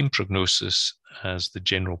have the same prognosis as the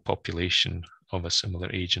general population of a similar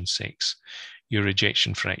age and sex. Your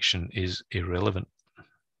ejection fraction is irrelevant.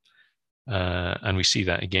 And we see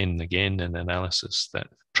that again and again in analysis that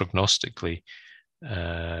prognostically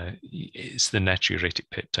it's the natriuretic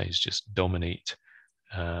peptides just dominate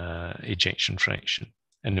ejection fraction.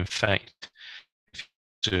 And in fact,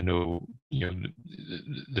 to know,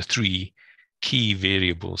 the three key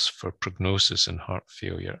variables for prognosis in heart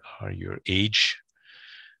failure are your age,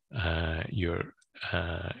 your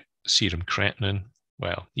serum creatinine,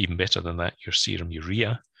 well, even better than that, your serum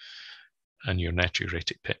urea, and your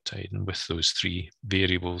natriuretic peptide. And with those three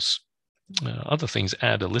variables, other things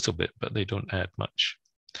add a little bit, but they don't add much.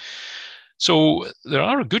 So there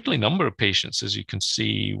are a goodly number of patients, as you can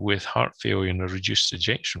see, with heart failure and a reduced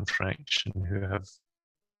ejection fraction who have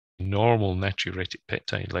normal natriuretic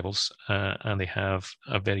peptide levels, and they have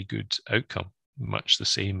a very good outcome, much the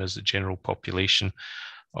same as the general population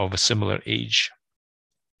of a similar age.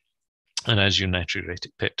 And as your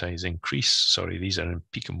natriuretic peptides increase, sorry, these are in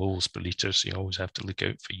picomoles per liter, so you always have to look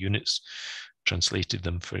out for units, translated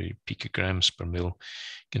them for picograms per mil.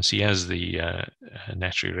 You can see as the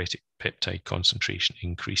natriuretic peptide concentration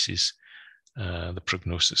increases, the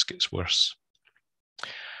prognosis gets worse.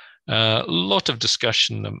 A lot of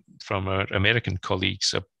discussion from our American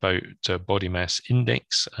colleagues about body mass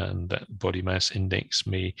index, and that body mass index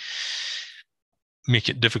may make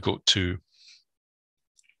it difficult to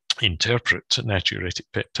interpret natriuretic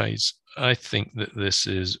peptides. I think that this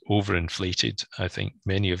is overinflated. I think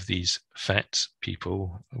many of these fat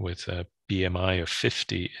people with a BMI of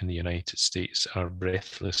 50 in the United States are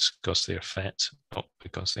breathless because they're fat, not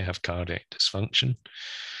because they have cardiac dysfunction.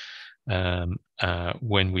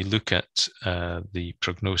 when we look at the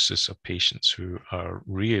prognosis of patients who are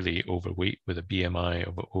really overweight with a BMI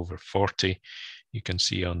of over 40, you can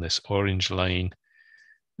see on this orange line,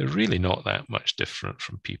 they're really not that much different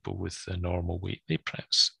from people with a normal weight. They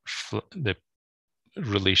perhaps, the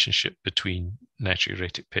relationship between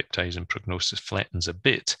natriuretic peptides and prognosis flattens a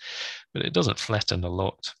bit, but it doesn't flatten a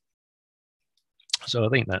lot. So I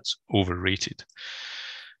think that's overrated.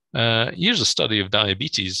 Here's a study of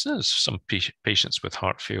diabetes. There's some patients with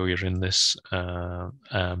heart failure in this, but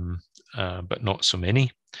not so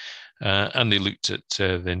many. And they looked at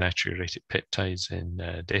the natriuretic peptides in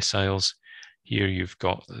deciles. Here you've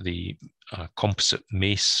got the composite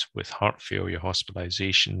MACE with heart failure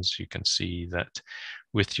hospitalizations. You can see that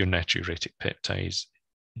with your natriuretic peptides,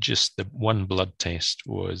 just the one blood test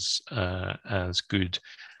was as good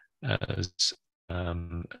as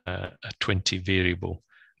a 20 variable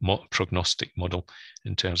prognostic model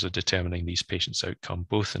in terms of determining these patients' outcome,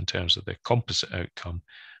 both in terms of their composite outcome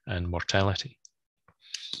and mortality.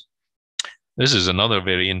 This is another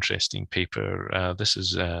very interesting paper. This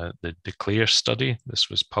is the DECLARE study. This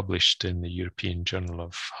was published in the European Journal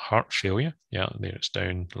of Heart Failure. Yeah, there it's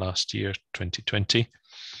down last year, 2020.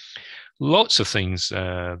 Lots of things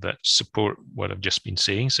that support what I've just been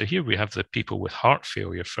saying. So here we have the people with heart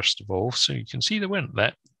failure, first of all. So you can see there weren't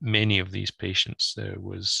that many of these patients. There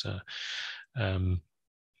was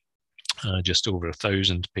just over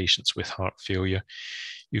 1,000 patients with heart failure.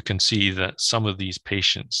 You can see that some of these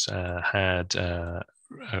patients had a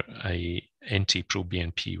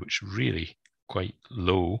NT-proBNP, which really quite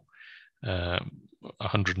low,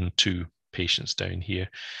 102 patients down here.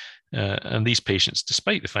 And these patients,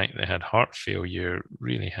 despite the fact they had heart failure,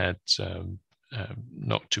 really had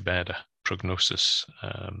not too bad a prognosis.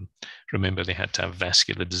 Remember, they had to have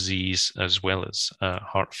vascular disease as well as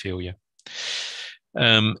heart failure.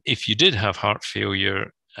 If you did have heart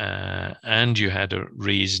failure and you had a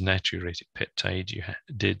raised natriuretic peptide, you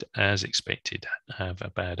did, as expected, have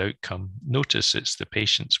a bad outcome. Notice it's the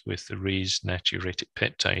patients with the raised natriuretic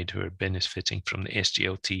peptide who are benefiting from the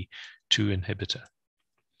SGLT2 inhibitor.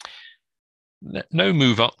 Now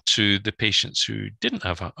move up to the patients who didn't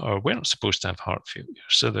have or weren't supposed to have heart failure.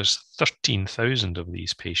 So there's 13,000 of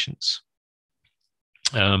these patients.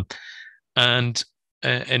 In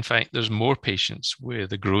fact, there's more patients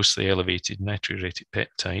with a grossly elevated natriuretic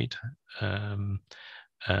peptide,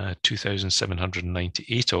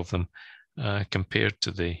 2,798 of them, compared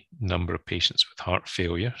to the number of patients with heart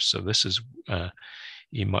failure. So this is a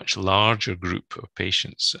much larger group of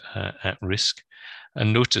patients at risk.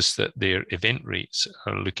 And notice that their event rates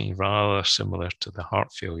are looking rather similar to the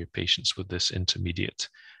heart failure patients with this intermediate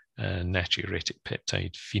natriuretic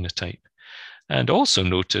peptide phenotype. And also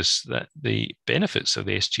notice that the benefits of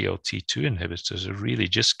the SGLT2 inhibitors are really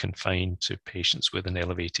just confined to patients with an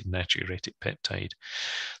elevated natriuretic peptide.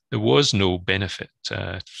 There was no benefit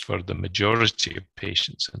for the majority of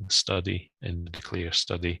patients in the study, in the DECLARE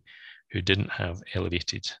study, who didn't have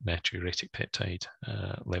elevated natriuretic peptide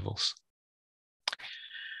levels.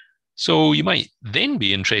 So you might then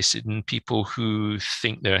be interested in people who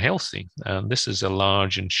think they're healthy. This is a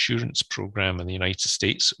large insurance program in the United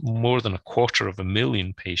States, more than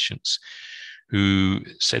 250,000 patients who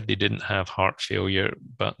said they didn't have heart failure,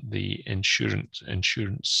 but the insurers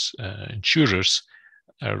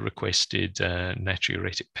requested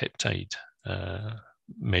natriuretic peptide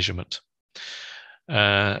measurement.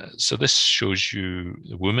 So this shows you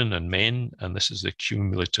the women and men, and this is the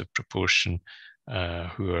cumulative proportion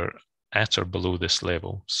who are at or below this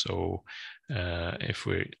level. So if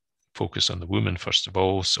we focus on the women first of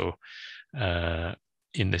all, so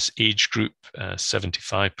in this age group,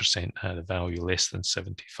 75% had a value less than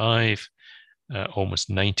 75, almost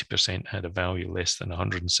 90% had a value less than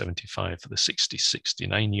 175 for the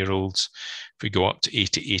 60-69-year-olds. If we go up to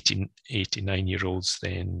 89-year-olds,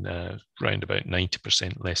 then round about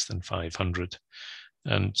 90% less than 500.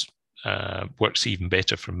 And works even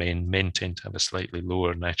better for men. Men tend to have a slightly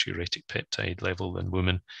lower natriuretic peptide level than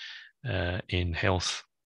women in health.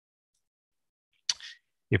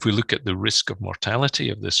 If we look at the risk of mortality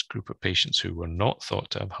of this group of patients who were not thought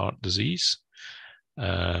to have heart disease,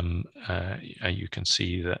 you can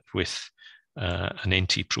see that with an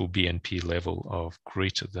NT-proBNP level of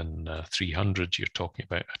greater than 300, you're talking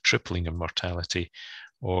about a tripling of mortality.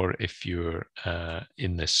 Or if you're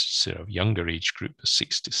in this sort of younger age group, a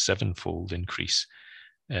 6 to 7-fold increase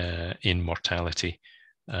in mortality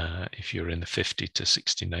if you're in the 50 to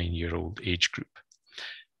 69-year-old age group.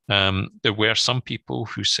 There were some people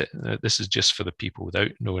who said, this is just for the people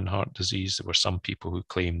without known heart disease, there were some people who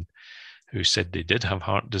claimed who said they did have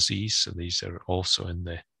heart disease. So these are also in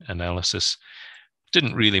the analysis.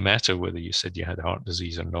 Didn't really matter whether you said you had heart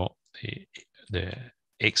disease or not. The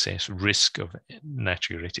excess risk of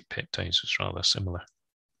natriuretic peptides was rather similar.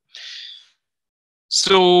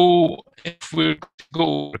 So if we're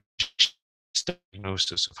going to go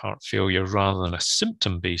diagnosis of heart failure rather than a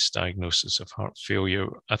symptom-based diagnosis of heart failure,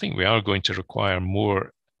 I think we are going to require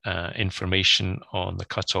more information on the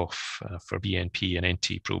cutoff for BNP and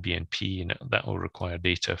NT-proBNP, and that will require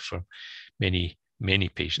data for many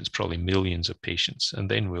patients, probably millions of patients, and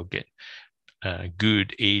then we'll get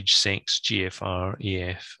good age, sex, GFR,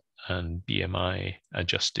 AF, and BMI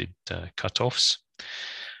adjusted cutoffs.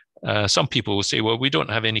 Some people will say, well, we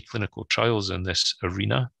don't have any clinical trials in this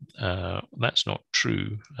arena. That's not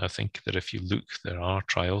true. I think that if you look, there are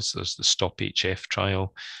trials. There's the STOP-HF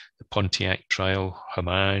trial, the Pontiac trial,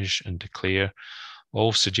 Homage and Declare,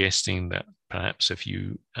 all suggesting that perhaps if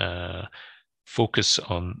you focus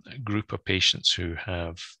on a group of patients who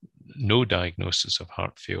have no diagnosis of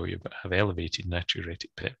heart failure but have elevated natriuretic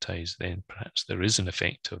peptides, then perhaps there is an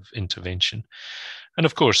effect of intervention. And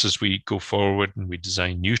of course, as we go forward and we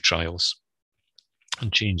design new trials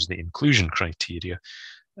and change the inclusion criteria,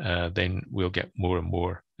 then we'll get more and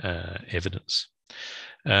more evidence.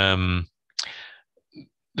 There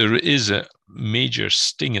is a major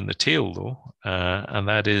sting in the tail, though, and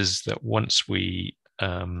that is that once we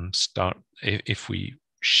if we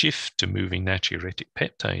shift to moving natriuretic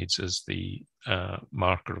peptides as the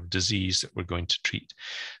marker of disease that we're going to treat,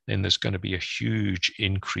 then there's going to be a huge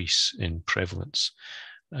increase in prevalence.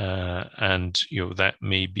 And that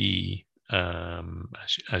may be,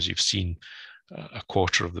 as you've seen, a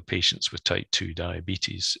quarter of the patients with type 2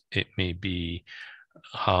 diabetes. It may be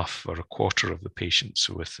half or a quarter of the patients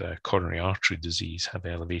with coronary artery disease have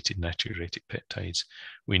elevated natriuretic peptides.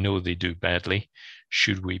 We know they do badly.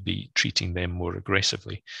 Should we be treating them more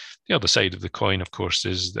aggressively? The other side of the coin, of course,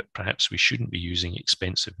 is that perhaps we shouldn't be using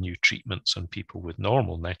expensive new treatments on people with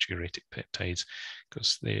normal natriuretic peptides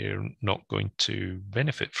because they're not going to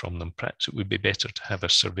benefit from them. Perhaps it would be better to have a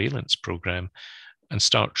surveillance program and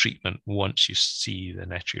start treatment once you see the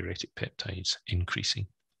natriuretic peptides increasing.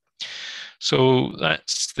 So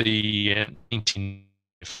that's the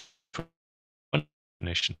 1991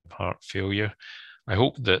 definition of heart failure. I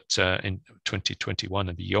hope that in 2021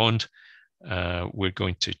 and beyond, we're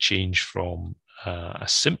going to change from a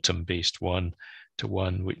symptom-based one to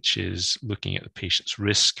one which is looking at the patient's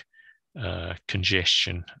risk,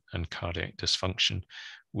 congestion, and cardiac dysfunction,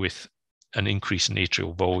 with an increase in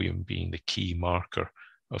atrial volume being the key marker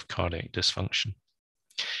of cardiac dysfunction.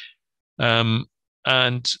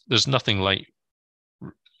 And there's nothing like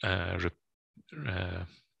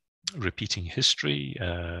repeating history.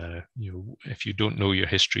 If you don't know your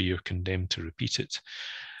history, you're condemned to repeat it.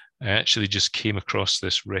 I actually just came across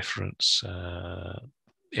this reference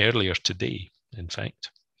earlier today, in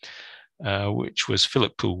fact, which was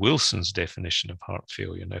Philip Poole Wilson's definition of heart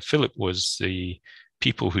failure. Now, Philip was the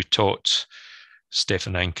people who taught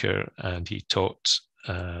Stephen Anker, and he taught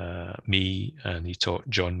me, and he taught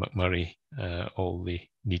John McMurray all they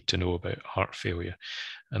need to know about heart failure.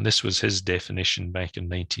 And this was his definition back in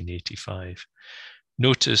 1985.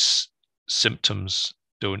 Notice symptoms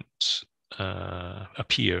don't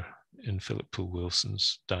appear in Philip Poole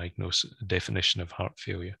Wilson's definition of heart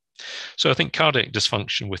failure. So I think cardiac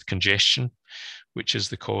dysfunction with congestion, which is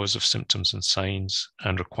the cause of symptoms and signs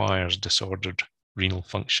and requires disordered renal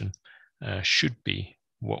function, should be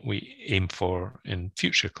what we aim for in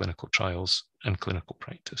future clinical trials and clinical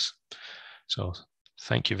practice. So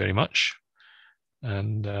thank you very much,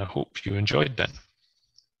 and hope you enjoyed that.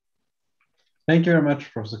 Thank you very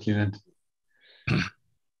much, Professor Cleland.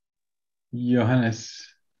 Johannes,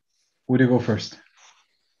 would you go first?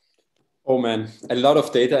 Oh man, a lot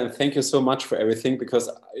of data, and thank you so much for everything, because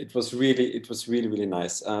it was really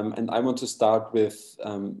nice. And I want to start with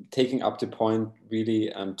taking up the point,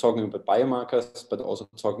 really talking about biomarkers, but also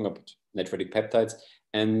talking about natriuretic peptides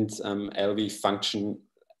and LV function,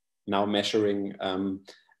 now measuring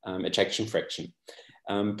ejection fraction.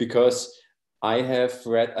 Because I have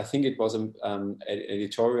read, I think it was an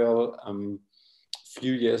editorial a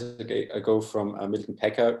few years ago from Milton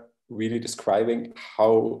Packer, really describing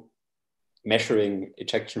how measuring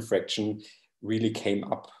ejection fraction really came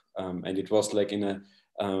up. And it was like in a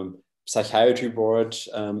psychiatry ward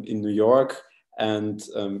in New York. And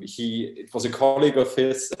it was a colleague of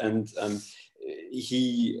his, and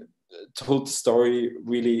he told the story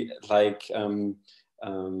really like a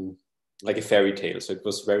fairy tale. So it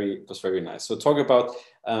was very nice. So talk about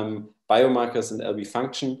biomarkers and LV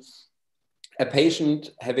function. a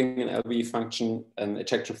patient having an LV function, an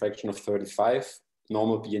ejection fraction of 35,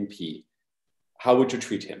 normal BNP, how would you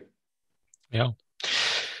treat him? Yeah.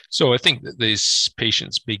 So I think that this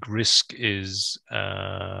patient's big risk is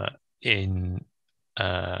in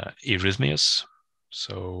arrhythmias.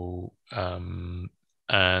 So, and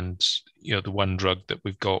the one drug that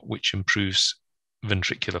we've got which improves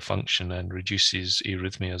ventricular function and reduces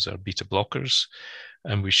arrhythmias are beta blockers.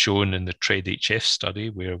 And we've shown in the TREAD-HF study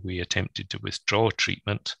where we attempted to withdraw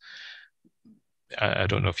treatment. I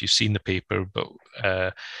don't know if you've seen the paper, but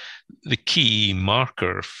the key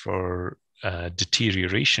marker for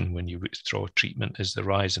deterioration when you withdraw treatment is the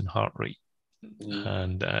rise in heart rate.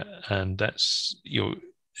 And that's,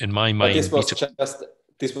 in my mind. But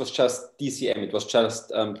this was just DCM. It was just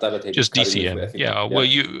dilated. Just DCM. Yeah. Well,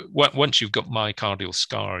 once you've got myocardial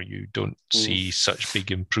scar, you don't see such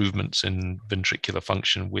big improvements in ventricular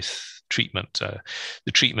function with treatment.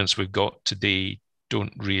 The treatments we've got today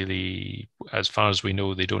don't really, as far as we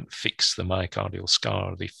know, they don't fix the myocardial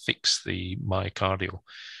scar. They fix the myocardial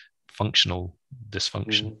functional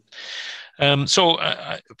dysfunction. So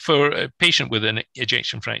for a patient with an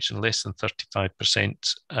ejection fraction less than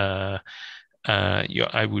 35%,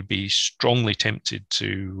 I would be strongly tempted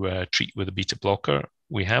to treat with a beta blocker.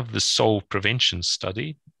 We have the SOL prevention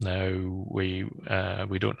study. Now, we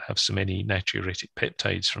don't have so many natriuretic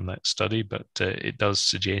peptides from that study, but it does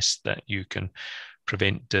suggest that you can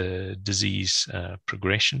prevent disease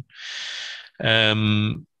progression.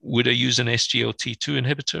 Would I use an SGLT2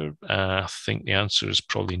 inhibitor? I think the answer is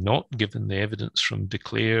probably not, given the evidence from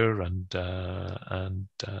DECLARE and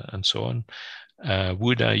so on.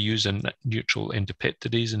 Would I use a neutral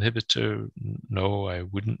endopeptidase inhibitor? No, I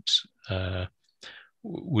wouldn't.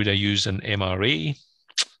 Would I use an MRA?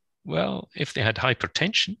 Well, if they had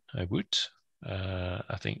hypertension, I would.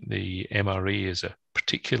 I think the MRA is a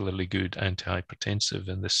particularly good antihypertensive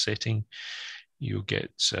in this setting. You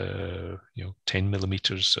get 10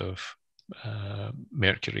 millimeters of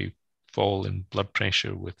mercury fall in blood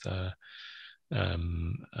pressure with an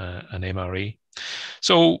MRA.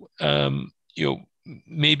 So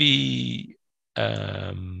maybe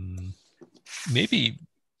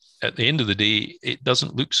at the end of the day, it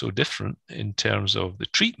doesn't look so different in terms of the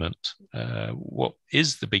treatment. What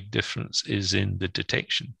is the big difference is in the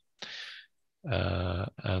detection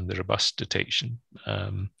and the robust detection.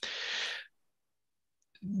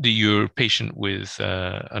 Your patient with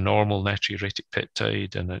a normal natriuretic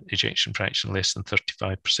peptide and an ejection fraction less than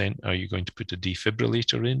 35%, are you going to put a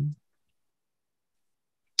defibrillator in?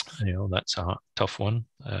 That's a tough one.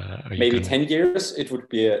 Maybe 10 years, it would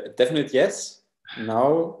be a definite yes.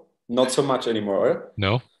 Now, not so much anymore.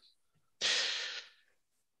 No.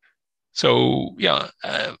 So yeah,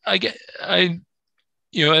 I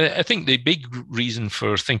think the big reason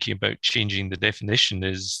for thinking about changing the definition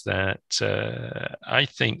is that I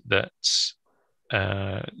think that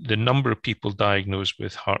the number of people diagnosed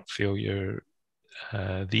with heart failure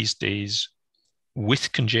these days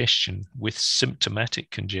with congestion, with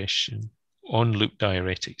symptomatic congestion on loop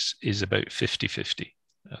diuretics is about 50-50.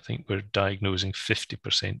 I think we're diagnosing 50%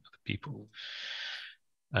 of the people.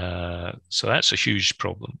 So that's a huge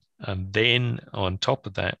problem. And then on top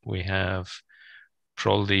of that, we have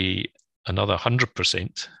probably another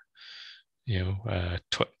 100%,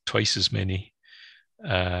 twice as many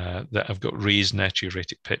that have got raised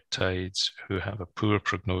natriuretic peptides, who have a poor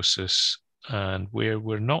prognosis, and where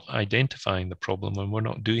we're not identifying the problem and we're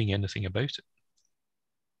not doing anything about it.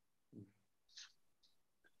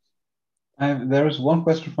 There is one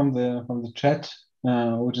question from the chat,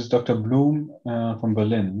 which is Dr. Bloom from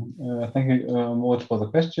Berlin. Thank you, Moritz, for the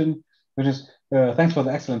question, which is, thanks for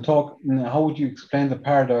the excellent talk. How would you explain the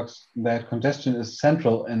paradox that congestion is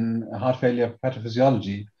central in heart failure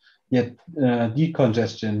pathophysiology, yet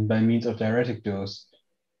decongestion by means of diuretic dose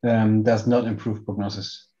does not improve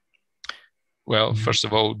prognosis? Well, first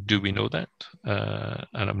of all, do we know that?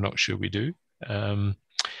 And I'm not sure we do.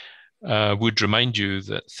 Would remind you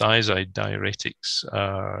that thiazide diuretics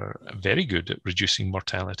are very good at reducing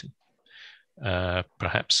mortality,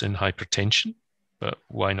 perhaps in hypertension, but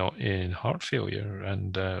why not in heart failure?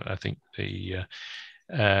 And I think we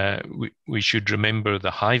should remember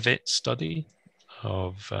the HIVET study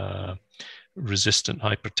of resistant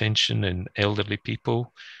hypertension in elderly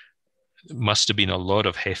people. There must have been a lot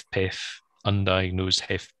of HFpEF, undiagnosed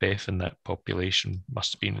HFpEF in that population,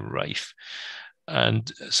 must have been rife.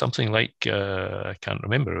 And something like, I can't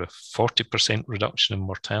remember, a 40% reduction in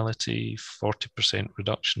mortality, 40%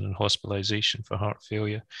 reduction in hospitalization for heart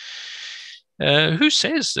failure. Who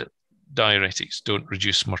says that diuretics don't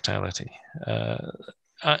reduce mortality?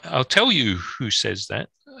 I'll tell you who says that.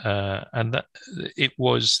 and that it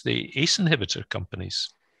was the ACE inhibitor companies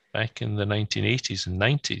back in the 1980s and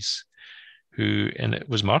 90s and it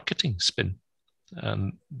was marketing spin.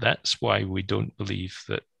 And that's why we don't believe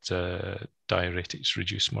that diuretics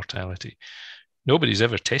reduce mortality. Nobody's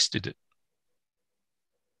ever tested it.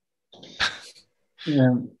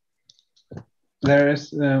 There is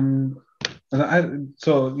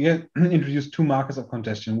so you introduced two markers of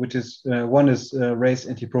congestion, which is one is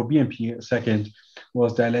raised NT-proBNP, second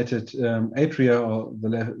was dilated atria or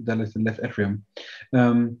the dilated left atrium.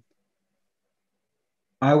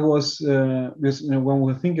 I was because, when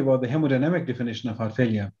we think about the hemodynamic definition of heart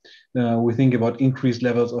failure, we think about increased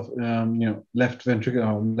levels of left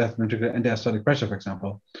ventricular end-diastolic pressure, for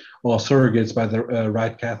example, or surrogates by the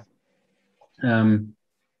right cath,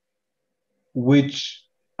 which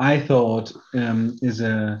I thought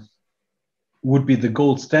would be the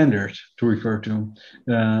gold standard to refer to,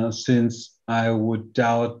 since I would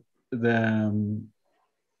doubt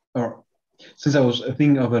since I was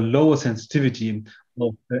thinking of a lower sensitivity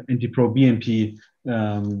of NT-proBNP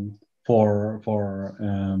for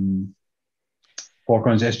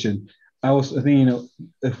congestion. I was thinking,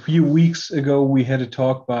 a few weeks ago we had a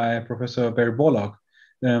talk by Professor Barry Borlaug,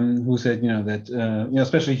 who said, that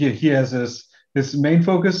especially here he has his main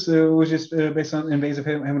focus, which is based on invasive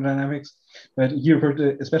hemodynamics, but he referred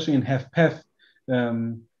to, especially in HFpEF,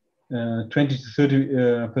 20 to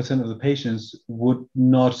 30% of the patients would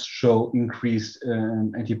not show increased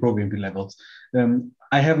NT-proBNP levels.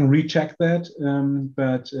 I haven't rechecked that,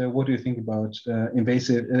 but what do you think about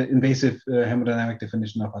invasive hemodynamic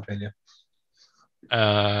definition of heart failure?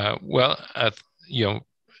 Well, I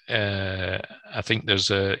think there's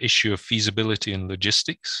an issue of feasibility and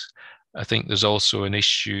logistics. I think there's also an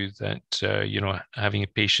issue that having a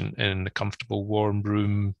patient in a comfortable warm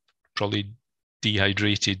room, probably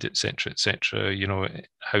dehydrated, etc.,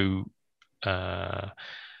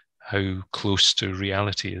 how close to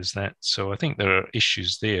reality is that? So I think there are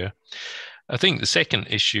issues there. I think the second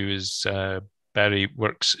issue is Barry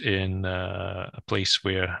works in a place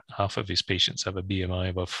where half of his patients have a BMI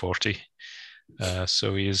above 40.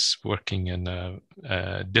 So he is working in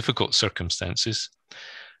difficult circumstances.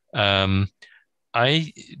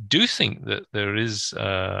 I do think that there is,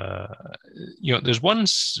 there's one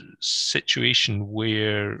situation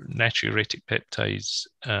where natriuretic peptides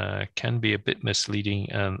can be a bit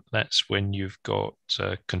misleading, and that's when you've got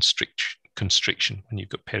constriction, when you've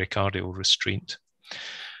got pericardial restraint.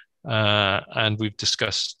 And we've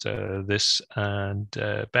discussed this, and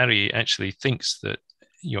Barry actually thinks that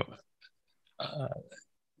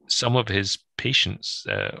some of his patients,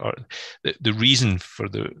 or the reason for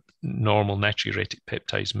the normal natriuretic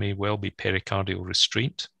peptides may well be pericardial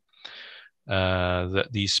restraint. And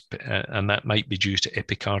that might be due to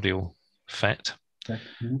epicardial fat.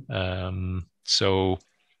 Mm-hmm.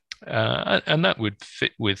 And that would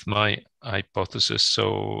fit with my hypothesis.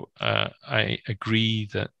 So I agree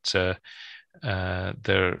that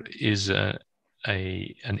there is an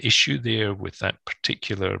issue there with that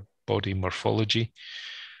particular body morphology.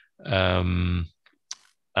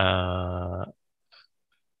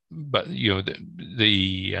 But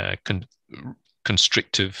the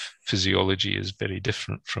constrictive physiology is very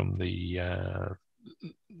different from the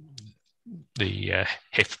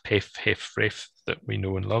HFrEF that we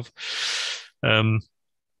know and love.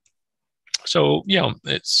 So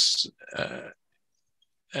it's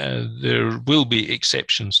there will be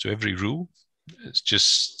exceptions to every rule. It's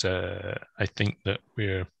just I think that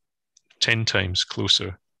we're 10 times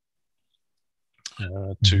closer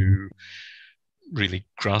to really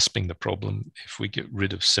grasping the problem if we get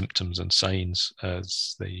rid of symptoms and signs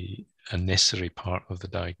as a necessary part of the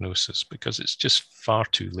diagnosis, because it's just far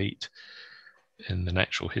too late in the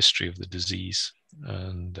natural history of the disease.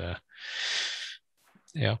 And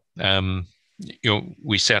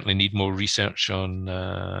we certainly need more research on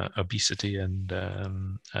obesity and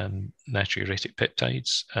natriuretic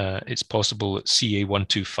peptides. It's possible that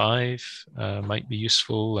CA125 might be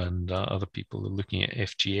useful, and other people are looking at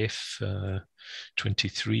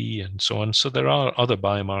FGF23 and so on. So there are other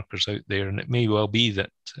biomarkers out there, and it may well be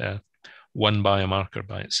that one biomarker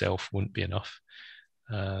by itself won't be enough.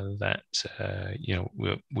 We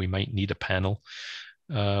might need a panel.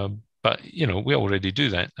 But, we already do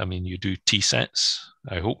that. I mean, you do TSATs,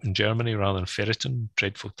 I hope, in Germany rather than ferritin,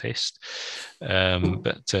 dreadful test.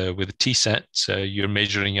 But with a TSAT, you're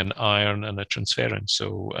measuring an iron and a transferrin.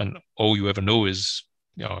 So, and all you ever know is,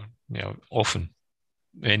 often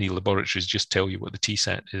many laboratories just tell you what the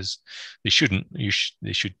TSAT is. They shouldn't.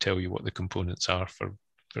 They should tell you what the components are for a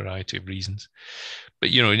variety of reasons. But,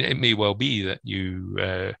 it may well be that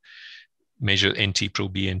measure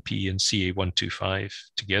NT-proBNP and CA125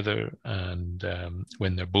 together, and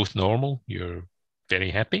when they're both normal, you're very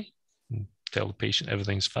happy. Tell the patient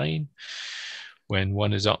everything's fine. When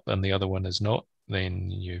one is up and the other one is not, then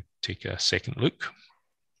you take a second look.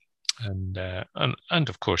 And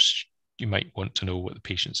of course, you might want to know what the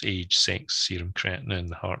patient's age, sex, serum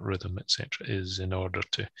creatinine, heart rhythm, etc., is in order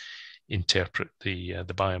to interpret the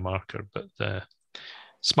biomarker. But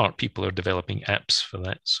smart people are developing apps for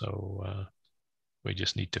that, so we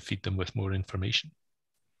just need to feed them with more information.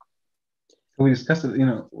 We discussed,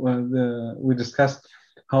 we discussed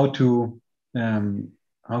how to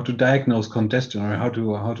diagnose congestion, or how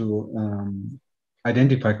to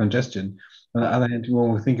identify congestion. On the other hand,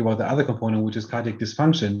 when we think about the other component, which is cardiac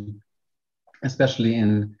dysfunction, especially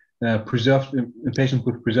in patients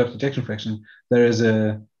with preserved ejection fraction, there is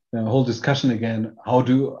a whole discussion again. How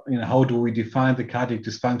do we define the cardiac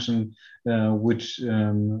dysfunction, which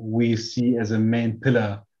we see as a main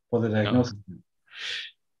pillar for the diagnosis? Yeah.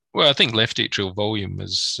 Well, I think left atrial volume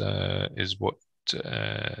is what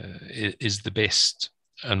is the best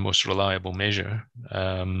and most reliable measure.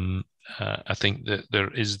 I think that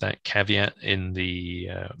there is that caveat in the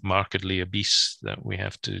markedly obese that we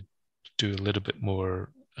have to do a little bit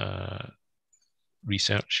more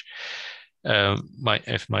research.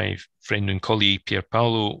 If my friend and colleague Pier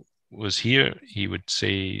Paolo was here, he would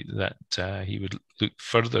say that he would look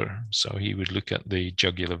further. So he would look at the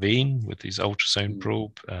jugular vein with his ultrasound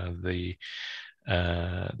probe, the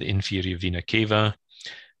inferior vena cava.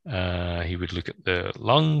 He would look at the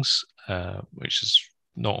lungs, which is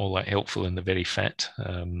not all that helpful in the very fat,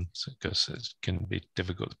 because it can be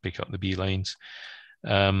difficult to pick up the B lines.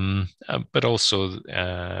 But also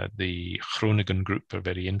the Groningen group are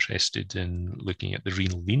very interested in looking at the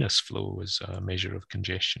renal venous flow as a measure of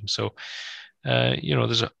congestion. So,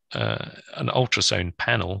 there's an ultrasound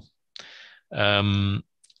panel.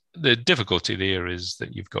 The difficulty there is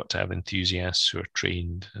that you've got to have enthusiasts who are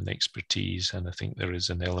trained and expertise, and I think there is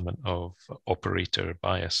an element of operator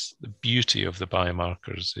bias. The beauty of the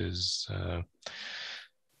biomarkers is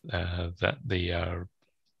that they are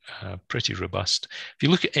pretty robust. If you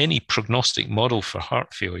look at any prognostic model for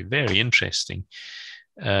heart failure, very interesting.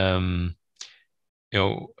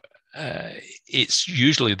 It's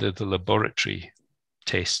usually the laboratory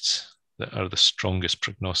tests that are the strongest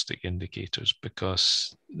prognostic indicators,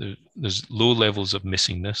 because there's low levels of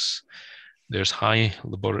missingness, there's high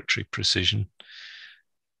laboratory precision.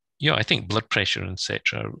 I think blood pressure and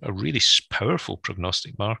etc. are really powerful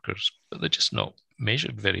prognostic markers, but they're just not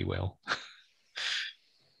measured very well.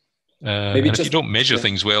 And if you don't measure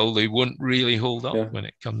things well, they won't really hold up when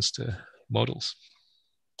it comes to models.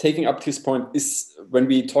 Taking up this point, is when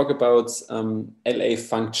we talk about LA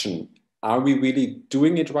function, are we really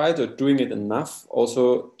doing it right or doing it enough?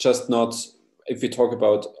 Also, just not, if we talk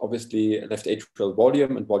about obviously left atrial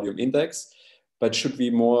volume and volume index, but should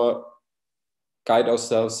we more guide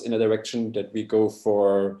ourselves in a direction that we go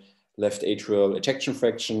for left atrial ejection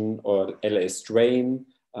fraction or LA strain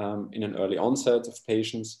in an early onset of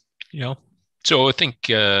patients? Yeah. So I think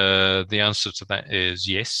the answer to that is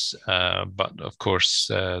yes, but of course,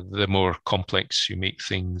 the more complex you make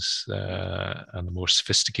things and the more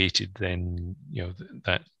sophisticated, then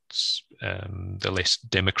that's the less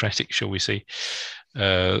democratic, shall we say.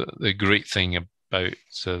 The great thing about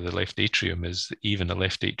the left atrium is that even the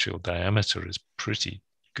left atrial diameter is pretty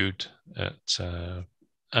good at,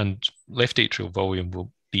 and left atrial volume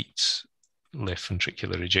will beat left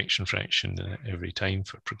ventricular ejection fraction every time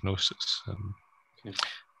for prognosis.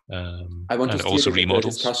 I want to steer the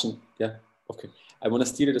discussion. Yeah, okay. I want to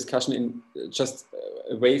steer the discussion in just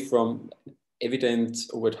away from evident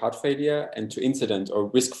overt heart failure and to incident or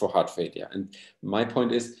risk for heart failure. And my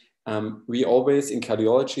point is, we always in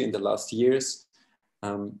cardiology in the last years,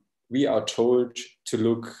 we are told to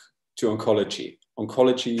look to oncology,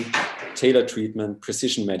 tailored treatment,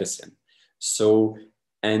 precision medicine. So,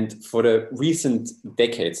 and for the recent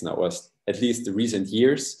decades now, or at least the recent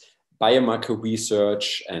years, biomarker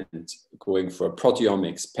research and going for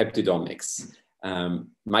proteomics, peptidomics,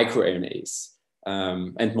 microRNAs,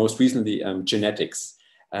 and most recently genetics.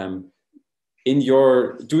 Do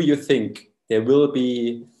you think there will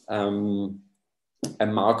be a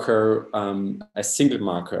marker, a single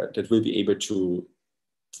marker that will be able to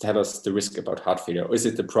tell us the risk about heart failure? Or is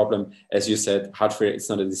it the problem, as you said, heart failure, it's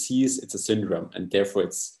not a disease, it's a syndrome, and therefore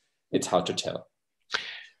it's hard to tell?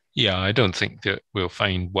 Yeah, I don't think that we'll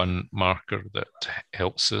find one marker that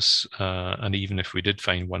helps us. And even if we did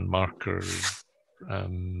find one marker,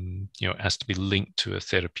 it has to be linked to a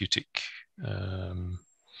therapeutic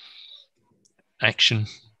action.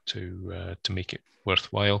 to make it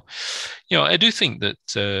worthwhile. I do think that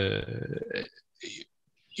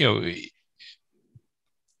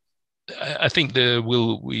I think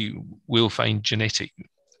we will find genetic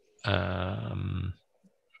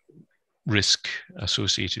risk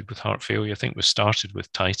associated with heart failure. I think we started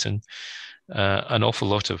with Titan. An awful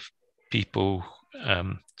lot of people.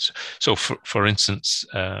 So for instance,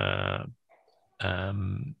 peripartum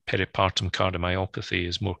cardiomyopathy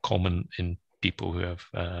is more common in people who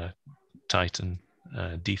have Titan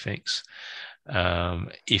defects.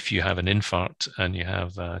 If you have an infarct and you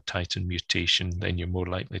have a Titan mutation, then you're more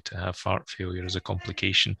likely to have heart failure as a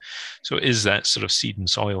complication. So it is that sort of seed and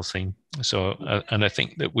soil thing. So, and I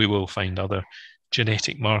think that we will find other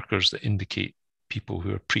genetic markers that indicate people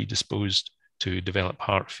who are predisposed to develop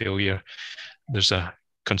heart failure. There's a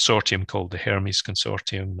consortium called the Hermes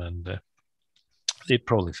Consortium, and they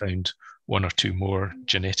probably found one or two more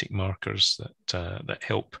genetic markers that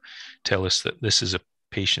help tell us that this is a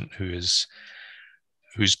patient who's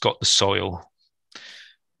got the soil.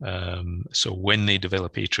 So when they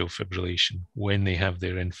develop atrial fibrillation, when they have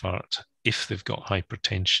their infarct, if they've got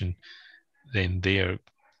hypertension, then they are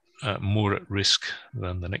more at risk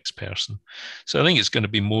than the next person. So I think it's going to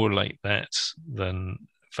be more like that than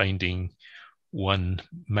finding one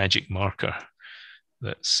magic marker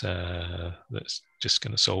that's just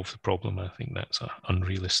going to solve the problem. I think that's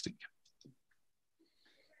unrealistic.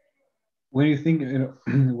 When you think,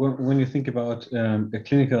 when you think about a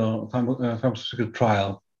clinical pharmaceutical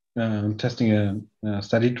trial testing a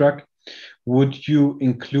study drug, would you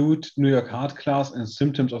include New York Heart Class and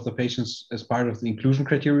symptoms of the patients as part of the inclusion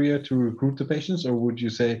criteria to recruit the patients, or would you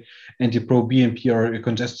say NT-proBNP or a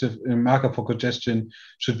marker for congestion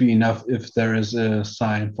should be enough if there is a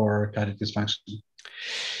sign for cardiac dysfunction?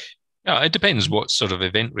 Yeah, it depends what sort of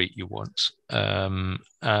event rate you want, and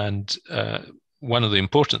one of the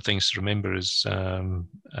important things to remember is, as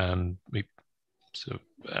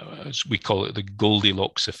we call it, the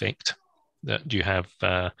Goldilocks effect. That you have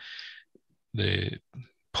the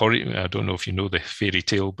porridge. I don't know if you know the fairy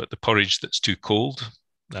tale, but the porridge that's too cold.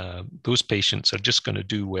 Those patients are just going to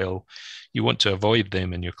do well. You want to avoid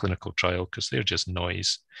them in your clinical trial because they're just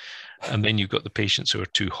noise. And then you've got the patients who are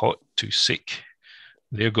too hot, too sick.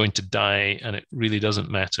 They're going to die, and it really doesn't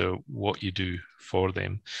matter what you do for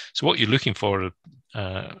them. So what you're looking for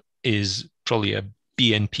is probably a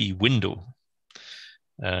BNP window.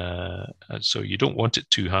 So you don't want it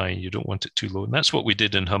too high, you don't want it too low. And that's what we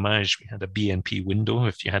did in Homage. We had a BNP window.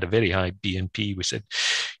 If you had a very high BNP, we said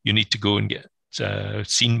you need to go and get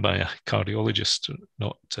seen by a cardiologist,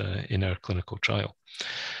 not in our clinical trial.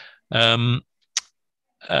 The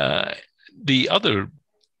other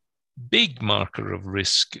big marker of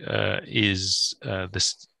risk is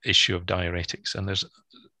this issue of diuretics, and there's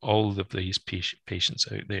all of these patients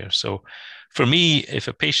out there. So for me, if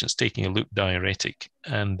a patient's taking a loop diuretic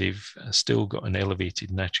and they've still got an elevated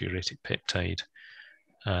natriuretic peptide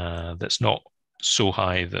that's not so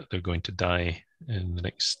high that they're going to die in the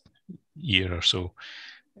next year or so,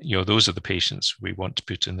 those are the patients we want to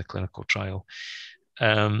put in the clinical trial.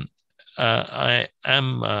 I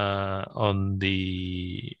am on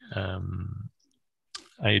the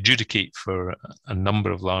I adjudicate for a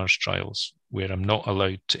number of large trials where I'm not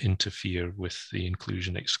allowed to interfere with the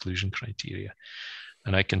inclusion-exclusion criteria.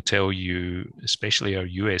 And I can tell you, especially our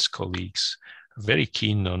US colleagues, are very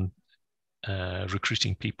keen on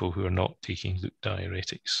recruiting people who are not taking loop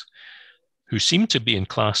diuretics, who seem to be in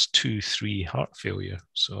class 2, 3 heart failure.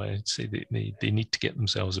 So I'd say that they need to get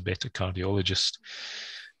themselves a better cardiologist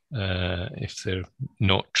if they're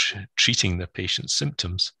not treating their patient's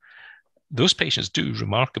symptoms. Those patients do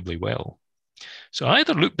remarkably well. So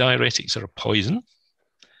either loop diuretics are a poison,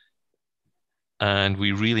 and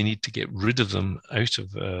we really need to get rid of them out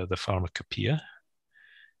of the pharmacopoeia,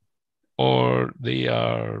 or they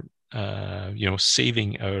are,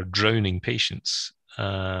 saving our drowning patients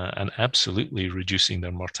and absolutely reducing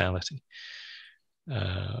their mortality.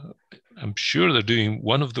 I'm sure they're doing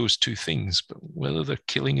one of those two things, but whether they're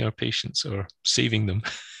killing our patients or saving them,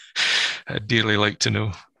 I'd dearly like to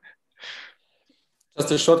know.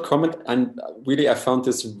 Just a short comment, and really I found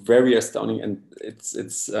this very astounding, and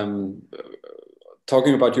it's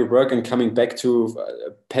talking about your work and coming back to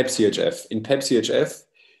PEP-CHF. In PEP-CHF,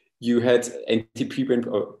 you had NT-proBNP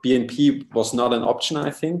or BNP was not an option,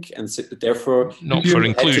 I think, and so therefore not for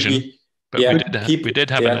inclusion. But we did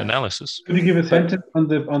have an analysis. Could you give a sentence on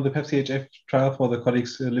the PEP-CHF trial for the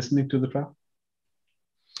colleagues listening to the trial?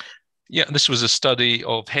 Yeah, this was a study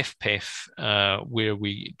of HFpEF where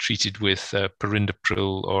we treated with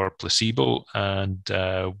perindopril or placebo, and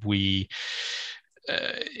we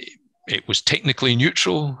it was technically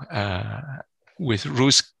neutral with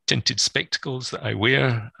rose-tinted spectacles that I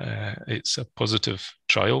wear. It's a positive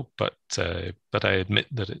trial, but I admit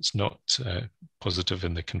that it's not positive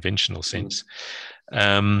in the conventional sense.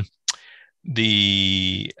 And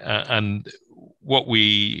what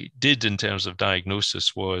we did in terms of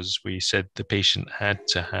diagnosis was we said the patient had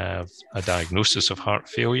to have a diagnosis of heart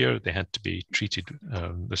failure. They had to be treated,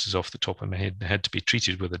 this is off the top of my head, they had to be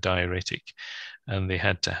treated with a diuretic, and they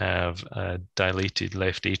had to have a dilated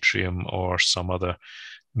left atrium or some other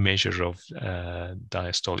measure of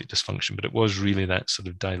diastolic dysfunction. But it was really that sort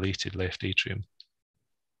of dilated left atrium.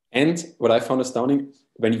 And what I found astounding,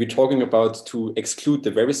 when you were talking about to exclude the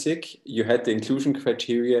very sick, you had the inclusion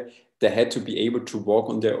criteria. They had to be able to walk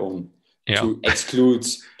on their own, to exclude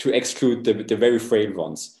the very frail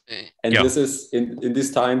ones. And this is in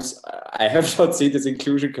these times, I have not seen this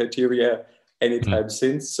inclusion criteria anytime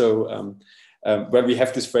since. So well, we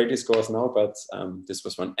have these frailty scores now, but this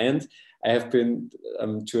was one. And I have been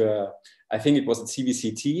I think it was at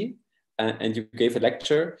CVCT, and you gave a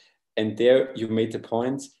lecture, and there you made the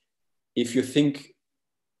point, if you think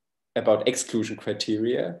about exclusion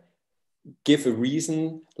criteria, give a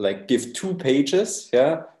reason, like give 2 pages,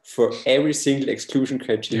 for every single exclusion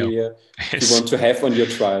criteria you want to have on your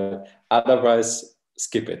trial. Otherwise,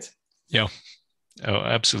 skip it. Yeah, oh,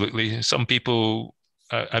 absolutely. Some people,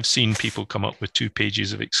 I've seen people come up with 2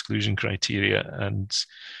 pages of exclusion criteria, and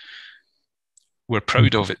we're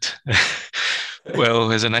proud of it.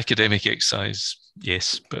 Well, as an academic exercise,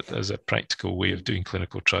 yes, but as a practical way of doing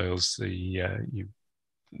clinical trials, the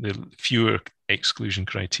fewer exclusion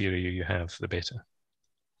criteria you have, the better.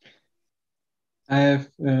 I have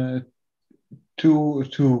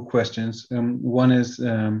two questions. One is,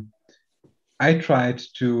 I tried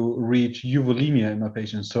to reach euvolemia in my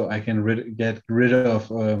patients so I can get rid of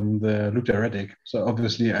the loop diuretic. So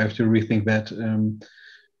obviously I have to rethink that.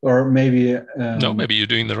 Or maybe... No, maybe you're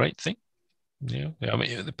doing the right thing. Yeah, I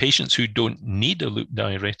mean, the patients who don't need a loop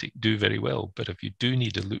diuretic do very well, but if you do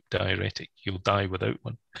need a loop diuretic, you'll die without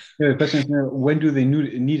one. Yeah, the question is, when do they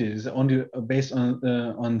need it? Is it only based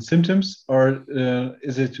on symptoms, or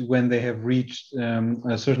is it when they have reached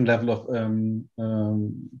a certain level of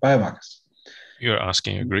biomarkers? You're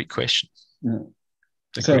asking a great question. Yeah.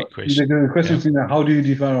 So great question. The question is, how do you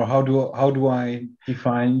define, or how do I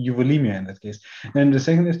define euvolemia in that case? And the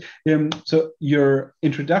second is, so your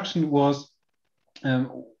introduction was,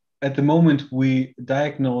 at the moment we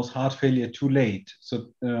diagnose heart failure too late.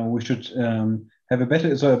 So we should have a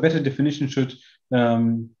better definition should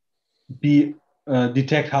be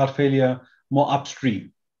detect heart failure more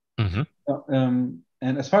upstream. Mm-hmm.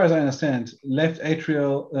 And as far as I understand, left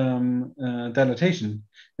atrial dilatation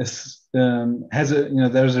is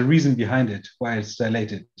there's a reason behind it why it's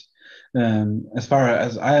dilated. As far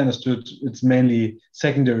as I understood, it's mainly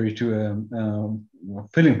secondary to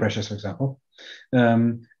filling pressures, for example.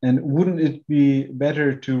 And wouldn't it be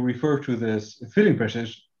better to refer to this filling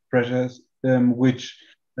pressures which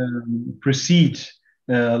precede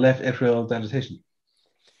left atrial dilatation?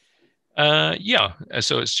 Yeah,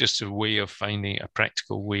 so it's just a way of finding a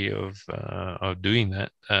practical way of doing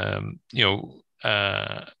that.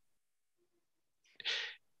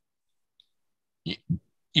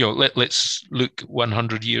 Let's look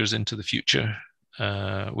 100 years into the future,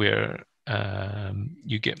 where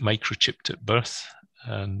you get microchipped at birth,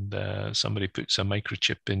 and somebody puts a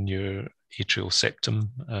microchip in your atrial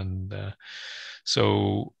septum, and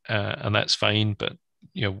and that's fine. But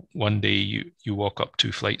one day you walk up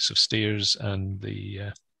 2 flights of stairs, and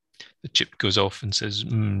the chip goes off and says,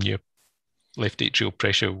 your left atrial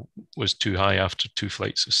pressure was too high after 2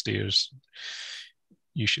 flights of stairs.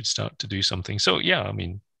 You should start to do something. So yeah, I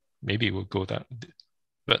mean, maybe we'll go that.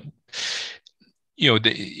 But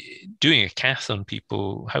doing a cath on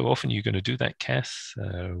people, how often are you going to do that cath?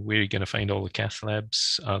 Where are you going to find all the cath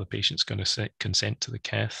labs? Are the patients going to consent to the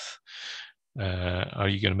cath? Are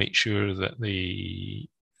you going to make sure that they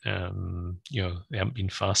haven't been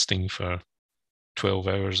fasting for 12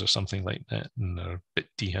 hours or something like that, and they're a bit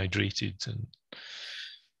dehydrated? And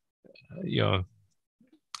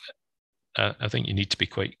I think you need to be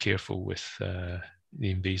quite careful with the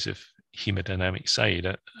invasive hemodynamic side.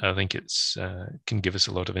 I think it's can give us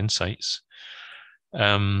a lot of insights.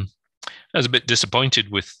 I was a bit disappointed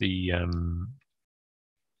with the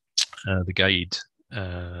guide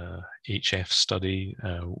HF study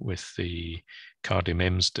with the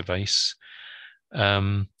CardioMEMS device.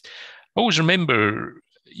 I always remember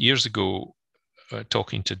years ago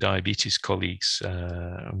talking to diabetes colleagues,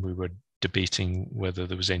 and we were debating whether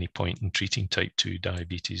there was any point in treating type 2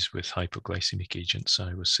 diabetes with hypoglycemic agents.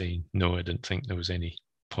 I was saying, no, I didn't think there was any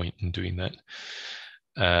point in doing that,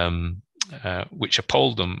 which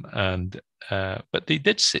appalled them. But they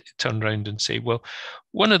did turn around and say, well,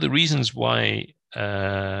 one of the reasons why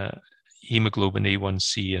hemoglobin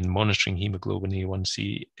A1C and monitoring hemoglobin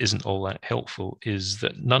A1C isn't all that helpful is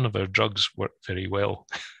that none of our drugs work very well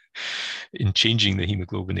in changing the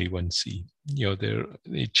hemoglobin A1C.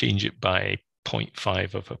 They change it by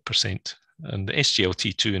 0.5%, and the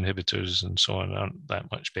SGLT2 inhibitors and so on aren't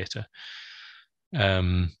that much better.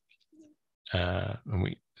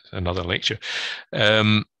 Another lecture.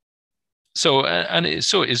 So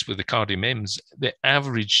it is with the CardioMEMS. The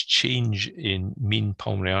average change in mean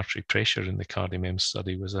pulmonary artery pressure in the CardioMEMS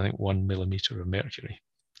study was, I think, 1 millimeter of mercury.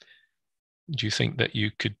 Do you think that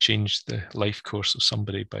you could change the life course of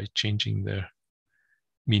somebody by changing their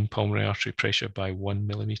mean pulmonary artery pressure by 1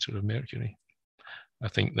 millimeter of mercury? I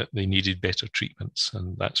think that they needed better treatments,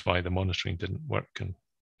 and that's why the monitoring didn't work. And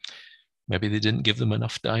maybe they didn't give them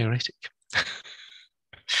enough diuretic.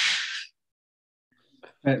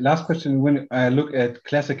 Last question. When I look at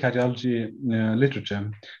classic cardiology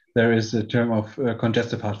literature, there is a term of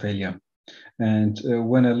congestive heart failure. And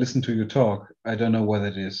when I listen to your talk, I don't know what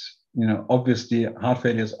it is. Obviously, heart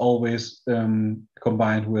failure is always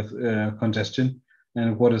combined with congestion.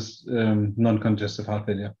 And what is non-congestive heart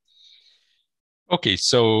failure? Okay,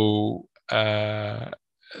 so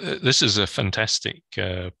this is a fantastic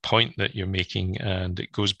point that you're making, and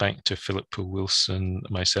it goes back to Philip Poole-Wilson,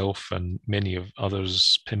 myself, and many of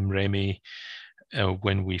others, Pim Remy,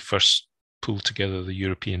 when we first pulled together the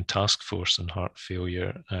European Task Force on Heart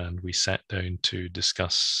Failure, and we sat down to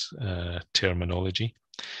discuss terminology.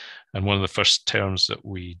 And one of the first terms that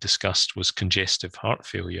we discussed was congestive heart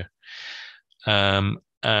failure.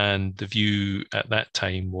 And the view at that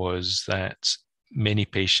time was that many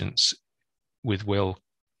patients with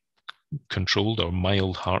well-controlled or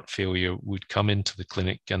mild heart failure would come into the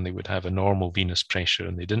clinic and they would have a normal venous pressure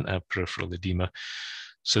and they didn't have peripheral edema,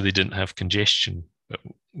 so they didn't have congestion, but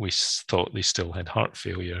we thought they still had heart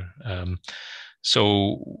failure.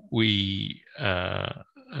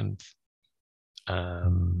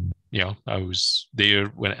 I was there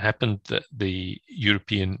when it happened that the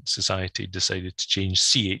European Society decided to change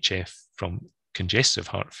CHF from congestive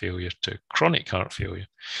heart failure to chronic heart failure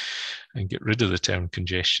and get rid of the term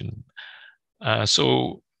congestion.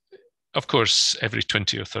 So, of course, every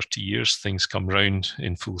 20 or 30 years, things come round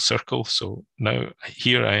in full circle. So now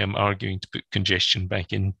here I am arguing to put congestion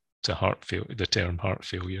back into heart failure, the term heart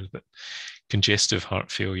failure, that congestive heart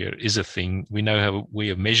failure is a thing. We now have a way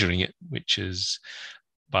of measuring it, which is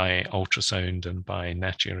by ultrasound and by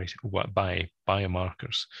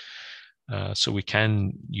biomarkers. So we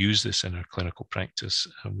can use this in our clinical practice,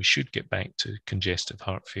 and we should get back to congestive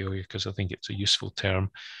heart failure because I think it's a useful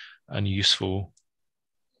term and a useful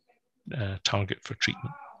target for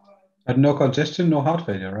treatment. But no congestion, no heart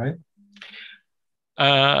failure, right?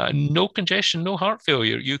 No congestion, no heart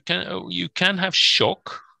failure. You can have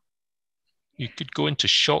shock. You could go into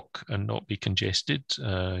shock and not be congested.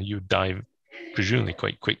 You would die presumably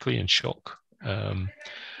quite quickly in shock.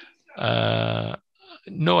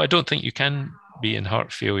 No, I don't think you can be in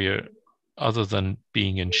heart failure other than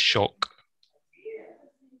being in shock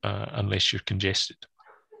unless you're congested.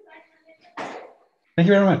 Thank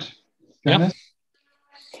you very much. Yeah.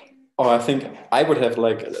 Oh, I think I would have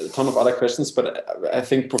like a ton of other questions, but I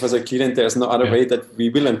think Professor Cleland, there's no other way that we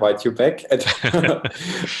will invite you back.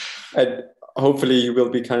 And hopefully you will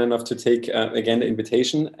be kind enough to take again the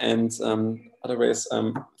invitation. And otherwise,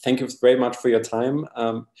 thank you very much for your time.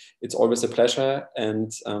 It's always a pleasure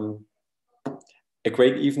and a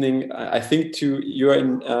great evening. I think you're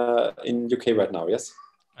in UK right now, yes?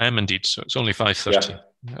 I am indeed. So it's only 5:30.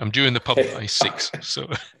 Yeah. I'm due in the pub by 6. So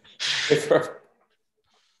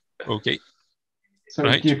okay. So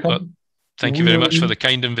right. Well, thank you very much for the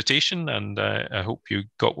kind invitation, and I hope you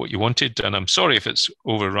got what you wanted. And I'm sorry if it's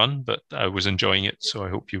overrun, but I was enjoying it, so I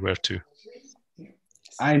hope you were too.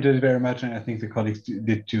 I enjoyed it very much, and I think the colleagues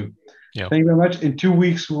did too. Yeah. Thank you very much. In 2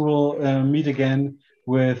 weeks, we will meet again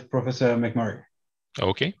with Professor McMurray.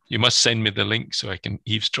 Okay. You must send me the link so I can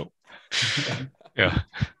eavesdrop. Yeah.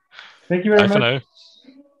 Thank you very much. Bye for now.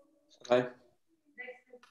 Bye.